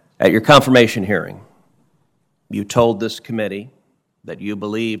 At your confirmation hearing, you told this committee that you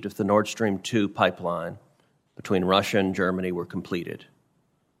believed if the Nord Stream 2 pipeline between Russia and Germany were completed,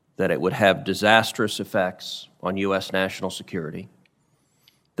 that it would have disastrous effects on U.S. national security,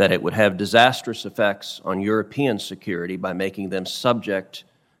 that it would have disastrous effects on European security by making them subject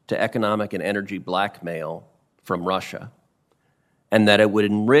to economic and energy blackmail from Russia, and that it would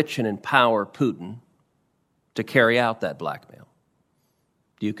enrich and empower Putin to carry out that blackmail.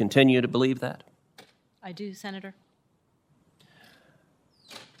 Do you continue to believe that? I do, Senator.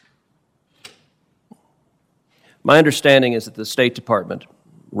 My understanding is that the State Department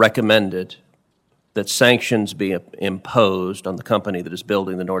recommended that sanctions be imposed on the company that is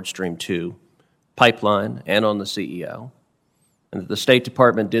building the Nord Stream 2 pipeline and on the CEO, and that the State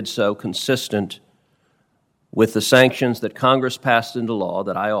Department did so consistent with the sanctions that Congress passed into law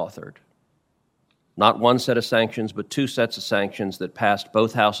that I authored. Not one set of sanctions, but two sets of sanctions that passed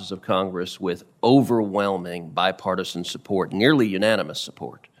both houses of Congress with overwhelming bipartisan support, nearly unanimous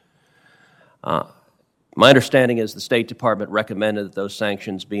support. My understanding is the State Department recommended that those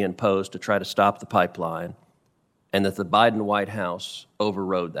sanctions be imposed to try to stop the pipeline, and that the Biden White House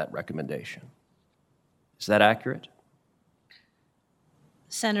overrode that recommendation. Is that accurate?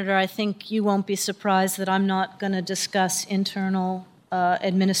 Senator, I think you won't be surprised that I'm not going to discuss internal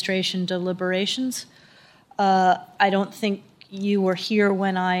administration deliberations. I don't think you were here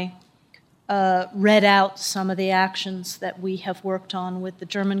when I read out some of the actions that we have worked on with the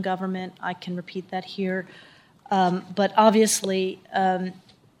German government. I can repeat that here. But obviously,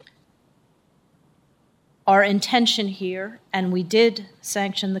 our intention here, and we did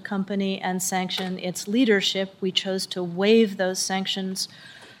sanction the company and sanction its leadership. We chose to waive those sanctions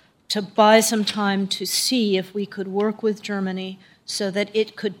to buy some time to see if we could work with Germany so that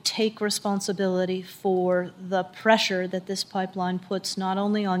it could take responsibility for the pressure that this pipeline puts not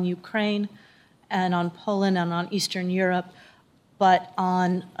only on Ukraine and on Poland and on Eastern Europe, but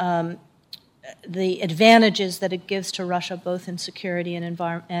on the advantages that it gives to Russia, both in security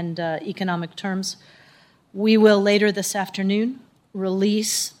and economic terms. We will later this afternoon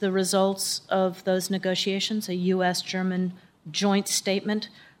release the results of those negotiations, a U.S.-German joint statement,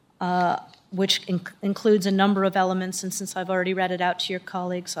 which includes a number of elements. And since I've already read it out to your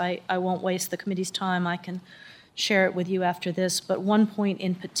colleagues, I won't waste the committee's time. I can share it with you after this. But one point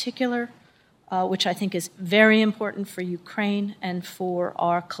in particular, which I think is very important for Ukraine and for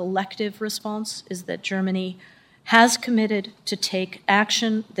our collective response, is that Germany has committed to take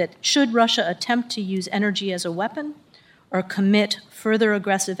action that should Russia attempt to use energy as a weapon or commit further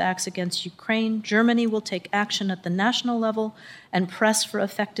aggressive acts against Ukraine, Germany will take action at the national level and press for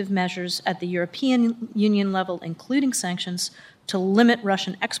effective measures at the European Union level, including sanctions, to limit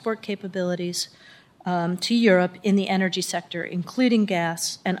Russian export capabilities to Europe in the energy sector, including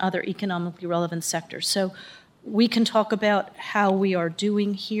gas and other economically relevant sectors. So we can talk about how we are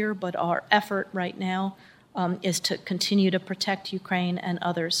doing here, but our effort right now is to continue to protect Ukraine and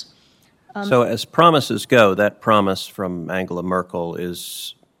others. So as promises go, that promise from Angela Merkel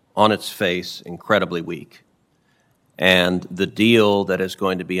is on its face incredibly weak. And the deal that is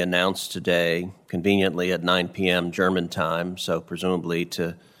going to be announced today, conveniently at 9 p.m. German time, so presumably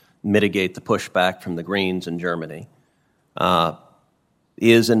to mitigate the pushback from the Greens in Germany,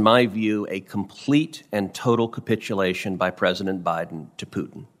 is, in my view, a complete and total capitulation by President Biden to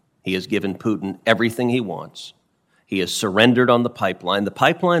Putin. He has given Putin everything he wants. He has surrendered on the pipeline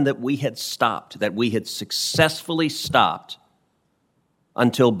that we had stopped, that we had successfully stopped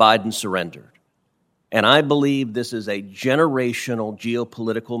until Biden surrendered. And I believe this is a generational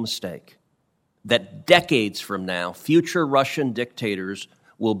geopolitical mistake, that decades from now, future Russian dictators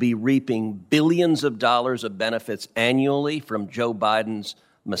will be reaping billions of dollars of benefits annually from Joe Biden's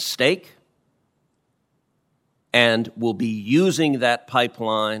mistake, and will be using that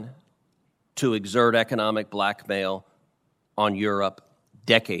pipeline to exert economic blackmail on Europe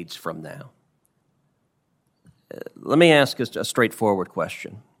decades from now. Let me ask a straightforward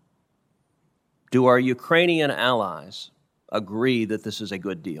question. Do our Ukrainian allies agree that this is a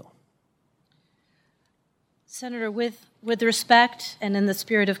good deal? Senator, with respect and in the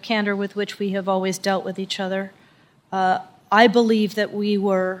spirit of candor with which we have always dealt with each other, I believe that we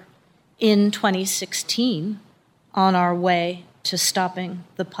were in 2016 on our way to stopping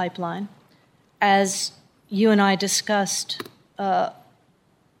the pipeline. As you and I discussed,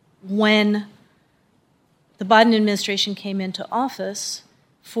 when the Biden administration came into office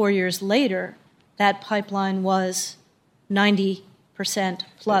 4 years later, that pipeline was 90%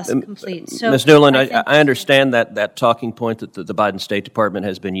 plus complete. So Ms. Nuland, I understand that talking point that the Biden State Department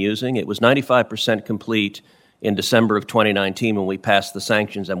has been using. It was 95% complete in December of 2019 when we passed the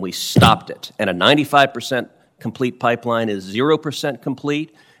sanctions and we stopped it. And a 95% complete pipeline is 0%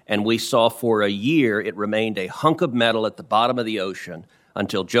 complete, and we saw for a year it remained a hunk of metal at the bottom of the ocean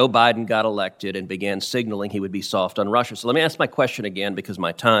until Joe Biden got elected and began signaling he would be soft on Russia. So let me ask my question again because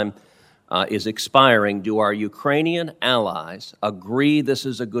my time is expiring. Do our Ukrainian allies agree this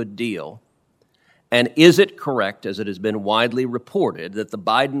is a good deal? And is it correct, as it has been widely reported, that the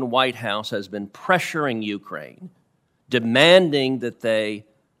Biden White House has been pressuring Ukraine, demanding that they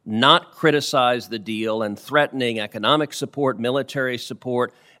not criticize the deal and threatening economic support, military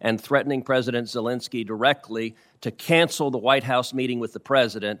support, and threatening President Zelensky directly to cancel the White House meeting with the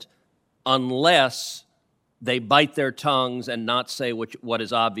president unless they bite their tongues and not say what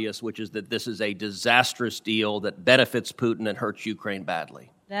is obvious, which is that this is a disastrous deal that benefits Putin and hurts Ukraine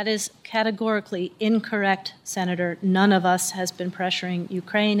badly? That is categorically incorrect, Senator. None of us has been pressuring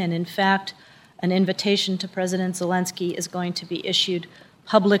Ukraine, and in fact, an invitation to President Zelensky is going to be issued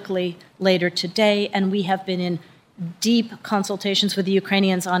publicly later today, and we have been in deep consultations with the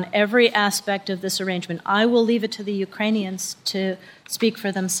Ukrainians on every aspect of this arrangement. I will leave it to the Ukrainians to speak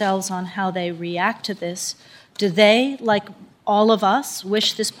for themselves on how they react to this. Do they, like all of us,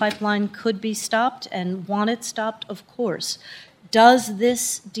 wish this pipeline could be stopped and want it stopped? Of course. Does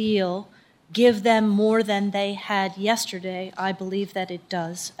this deal give them more than they had yesterday? I believe that it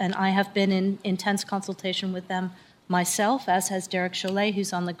does, and I have been in intense consultation with them myself, as has Derek Chollet,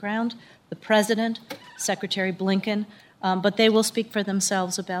 who's on the ground, the President, Secretary Blinken, but they will speak for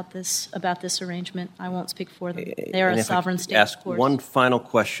themselves about this arrangement. I won't speak for them. They are a sovereign state, of course. One final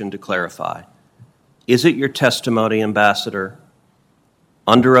question to clarify. Is it your testimony, Ambassador,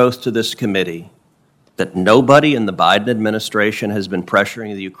 under oath to this committee, that nobody in the Biden administration has been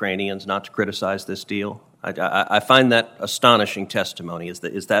pressuring the Ukrainians not to criticize this deal? I find that astonishing testimony.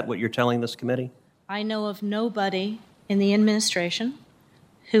 Is that what you're telling this committee? I know of nobody in the administration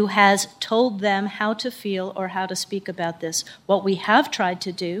who has told them how to feel or how to speak about this. What we have tried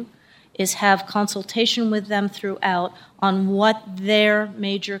to do is have consultation with them throughout on what their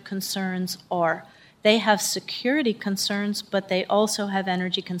major concerns are. They have security concerns, but they also have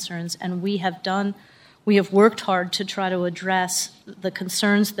energy concerns, and we have worked hard to try to address the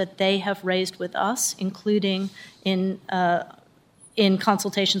concerns that they have raised with us, including in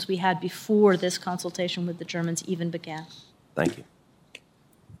consultations we had before this consultation with the Germans even began. Thank you.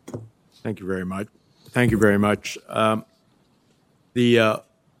 Thank you very much. Thank you very much. I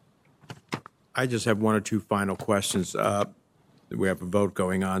just have one or two final questions. We have a vote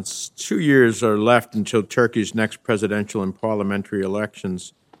going on. 2 years are left until Turkey's next presidential and parliamentary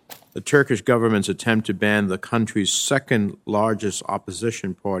elections. The Turkish government's attempt to ban the country's second largest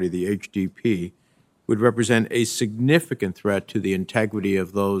opposition party, the HDP, would represent a significant threat to the integrity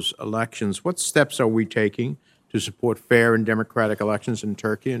of those elections. What steps are we taking to support fair and democratic elections in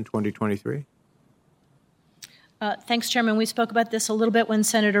Turkey in 2023? Thanks, Chairman. We spoke about this a little bit when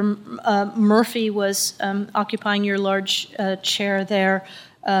Senator Murphy was occupying your large chair there.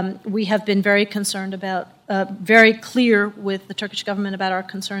 We have been very concerned about, very clear with the Turkish government about our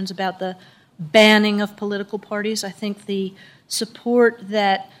concerns about the banning of political parties. I think the support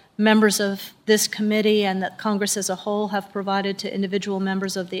that members of this committee and that Congress as a whole have provided to individual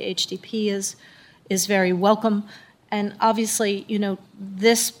members of the HDP is very welcome. And obviously,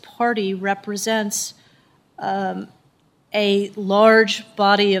 this party represents a large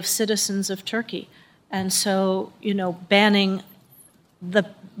body of citizens of Turkey. And so, banning the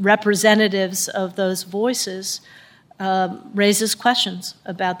representatives of those voices raises questions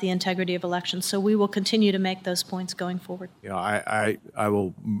about the integrity of elections. So we will continue to make those points going forward. Yeah, I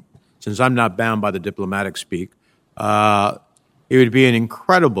will, since I'm not bound by the diplomatic speak, it would be an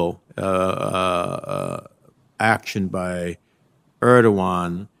incredible action by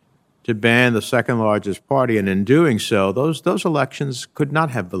Erdogan to ban the second largest party, and in doing so, those elections could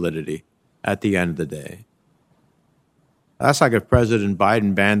not have validity at the end of the day. That's like if President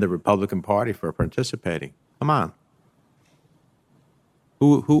Biden banned the Republican Party for participating. Come on.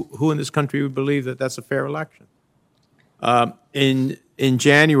 Who in this country would believe that that's a fair election? In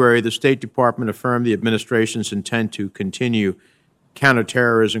January, the State Department affirmed the administration's intent to continue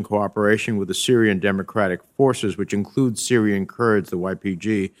counterterrorism cooperation with the Syrian Democratic Forces, which includes Syrian Kurds, the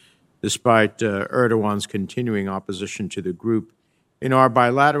YPG, despite Erdogan's continuing opposition to the group. In our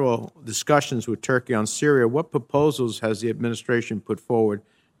bilateral discussions with Turkey on Syria, what proposals has the administration put forward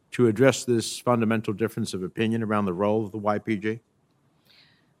to address this fundamental difference of opinion around the role of the YPG?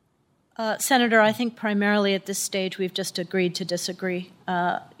 Senator, I think primarily at this stage we've just agreed to disagree.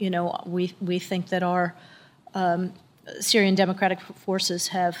 We think that our Syrian Democratic Forces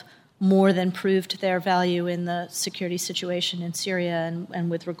have more than proved their value in the security situation in Syria and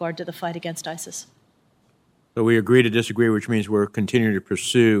with regard to the fight against ISIS. So we agree to disagree, which means we're continuing to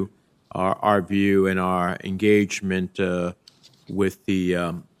pursue our view and our engagement with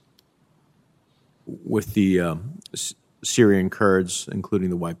the Syrian Kurds, including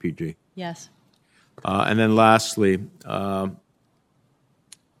the YPG. Yes. And then lastly, the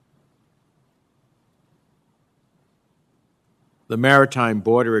maritime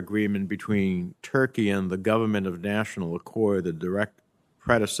border agreement between Turkey and the government of National Accord, the direct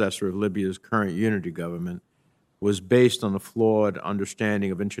predecessor of Libya's current unity government, was based on a flawed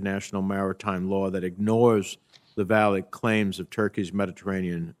understanding of international maritime law that ignores the valid claims of Turkey's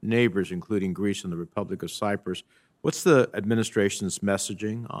Mediterranean neighbors, including Greece and the Republic of Cyprus. What's the administration's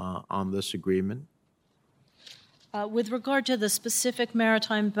messaging on this agreement? With regard to the specific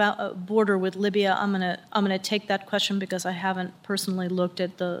maritime border with Libya, I'm gonna take that question because I haven't personally looked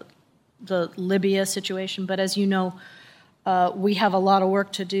at the Libya situation. But as you know, we have a lot of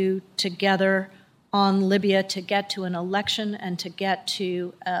work to do together on Libya to get to an election and to get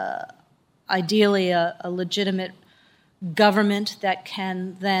to ideally a legitimate government that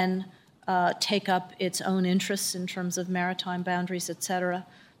can then take up its own interests in terms of maritime boundaries, et cetera.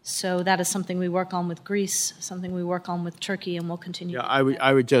 So that is something we work on with Greece, something we work on with Turkey, and we'll continue. Yeah,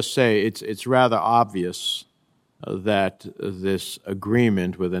 I would just say it's rather obvious that this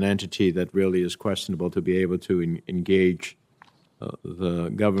agreement with an entity that really is questionable to be able to engage the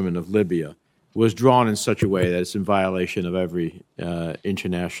government of Libya was drawn in such a way that it's in violation of every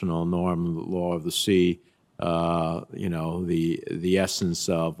international norm, the law of the sea, the essence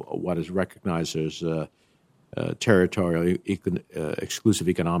of what is recognized as territorial exclusive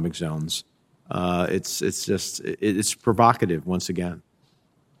economic zones. It's provocative once again.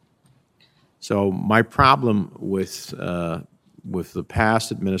 So my problem with the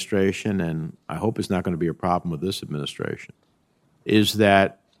past administration, and I hope it's not going to be a problem with this administration, is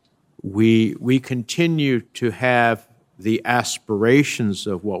that we continue to have the aspirations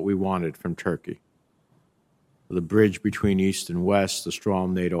of what we wanted from Turkey. The bridge between East and West, the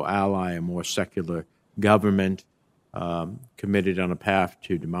strong NATO ally, a more secular government committed on a path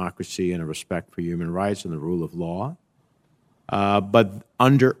to democracy and a respect for human rights and the rule of law. But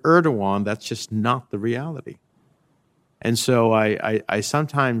under Erdogan, that's just not the reality. And so I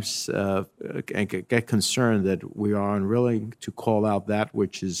sometimes get concerned that we are unwilling to call out that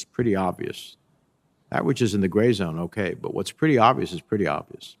which is pretty obvious. That which is in the gray zone, okay, but what's pretty obvious is pretty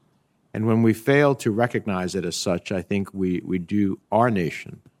obvious. And when we fail to recognize it as such, I think we do our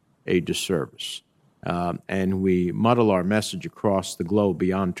nation a disservice. And we muddle our message across the globe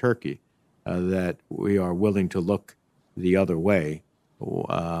beyond Turkey that we are willing to look the other way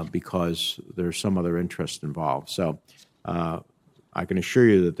because there's some other interest involved. So I can assure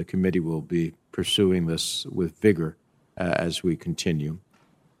you that the committee will be pursuing this with vigor as we continue.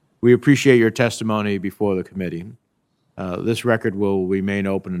 We appreciate your testimony before the committee. This record will remain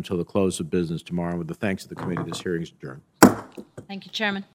open until the close of business tomorrow. With the thanks of the committee, this hearing is adjourned. Thank you, Chairman.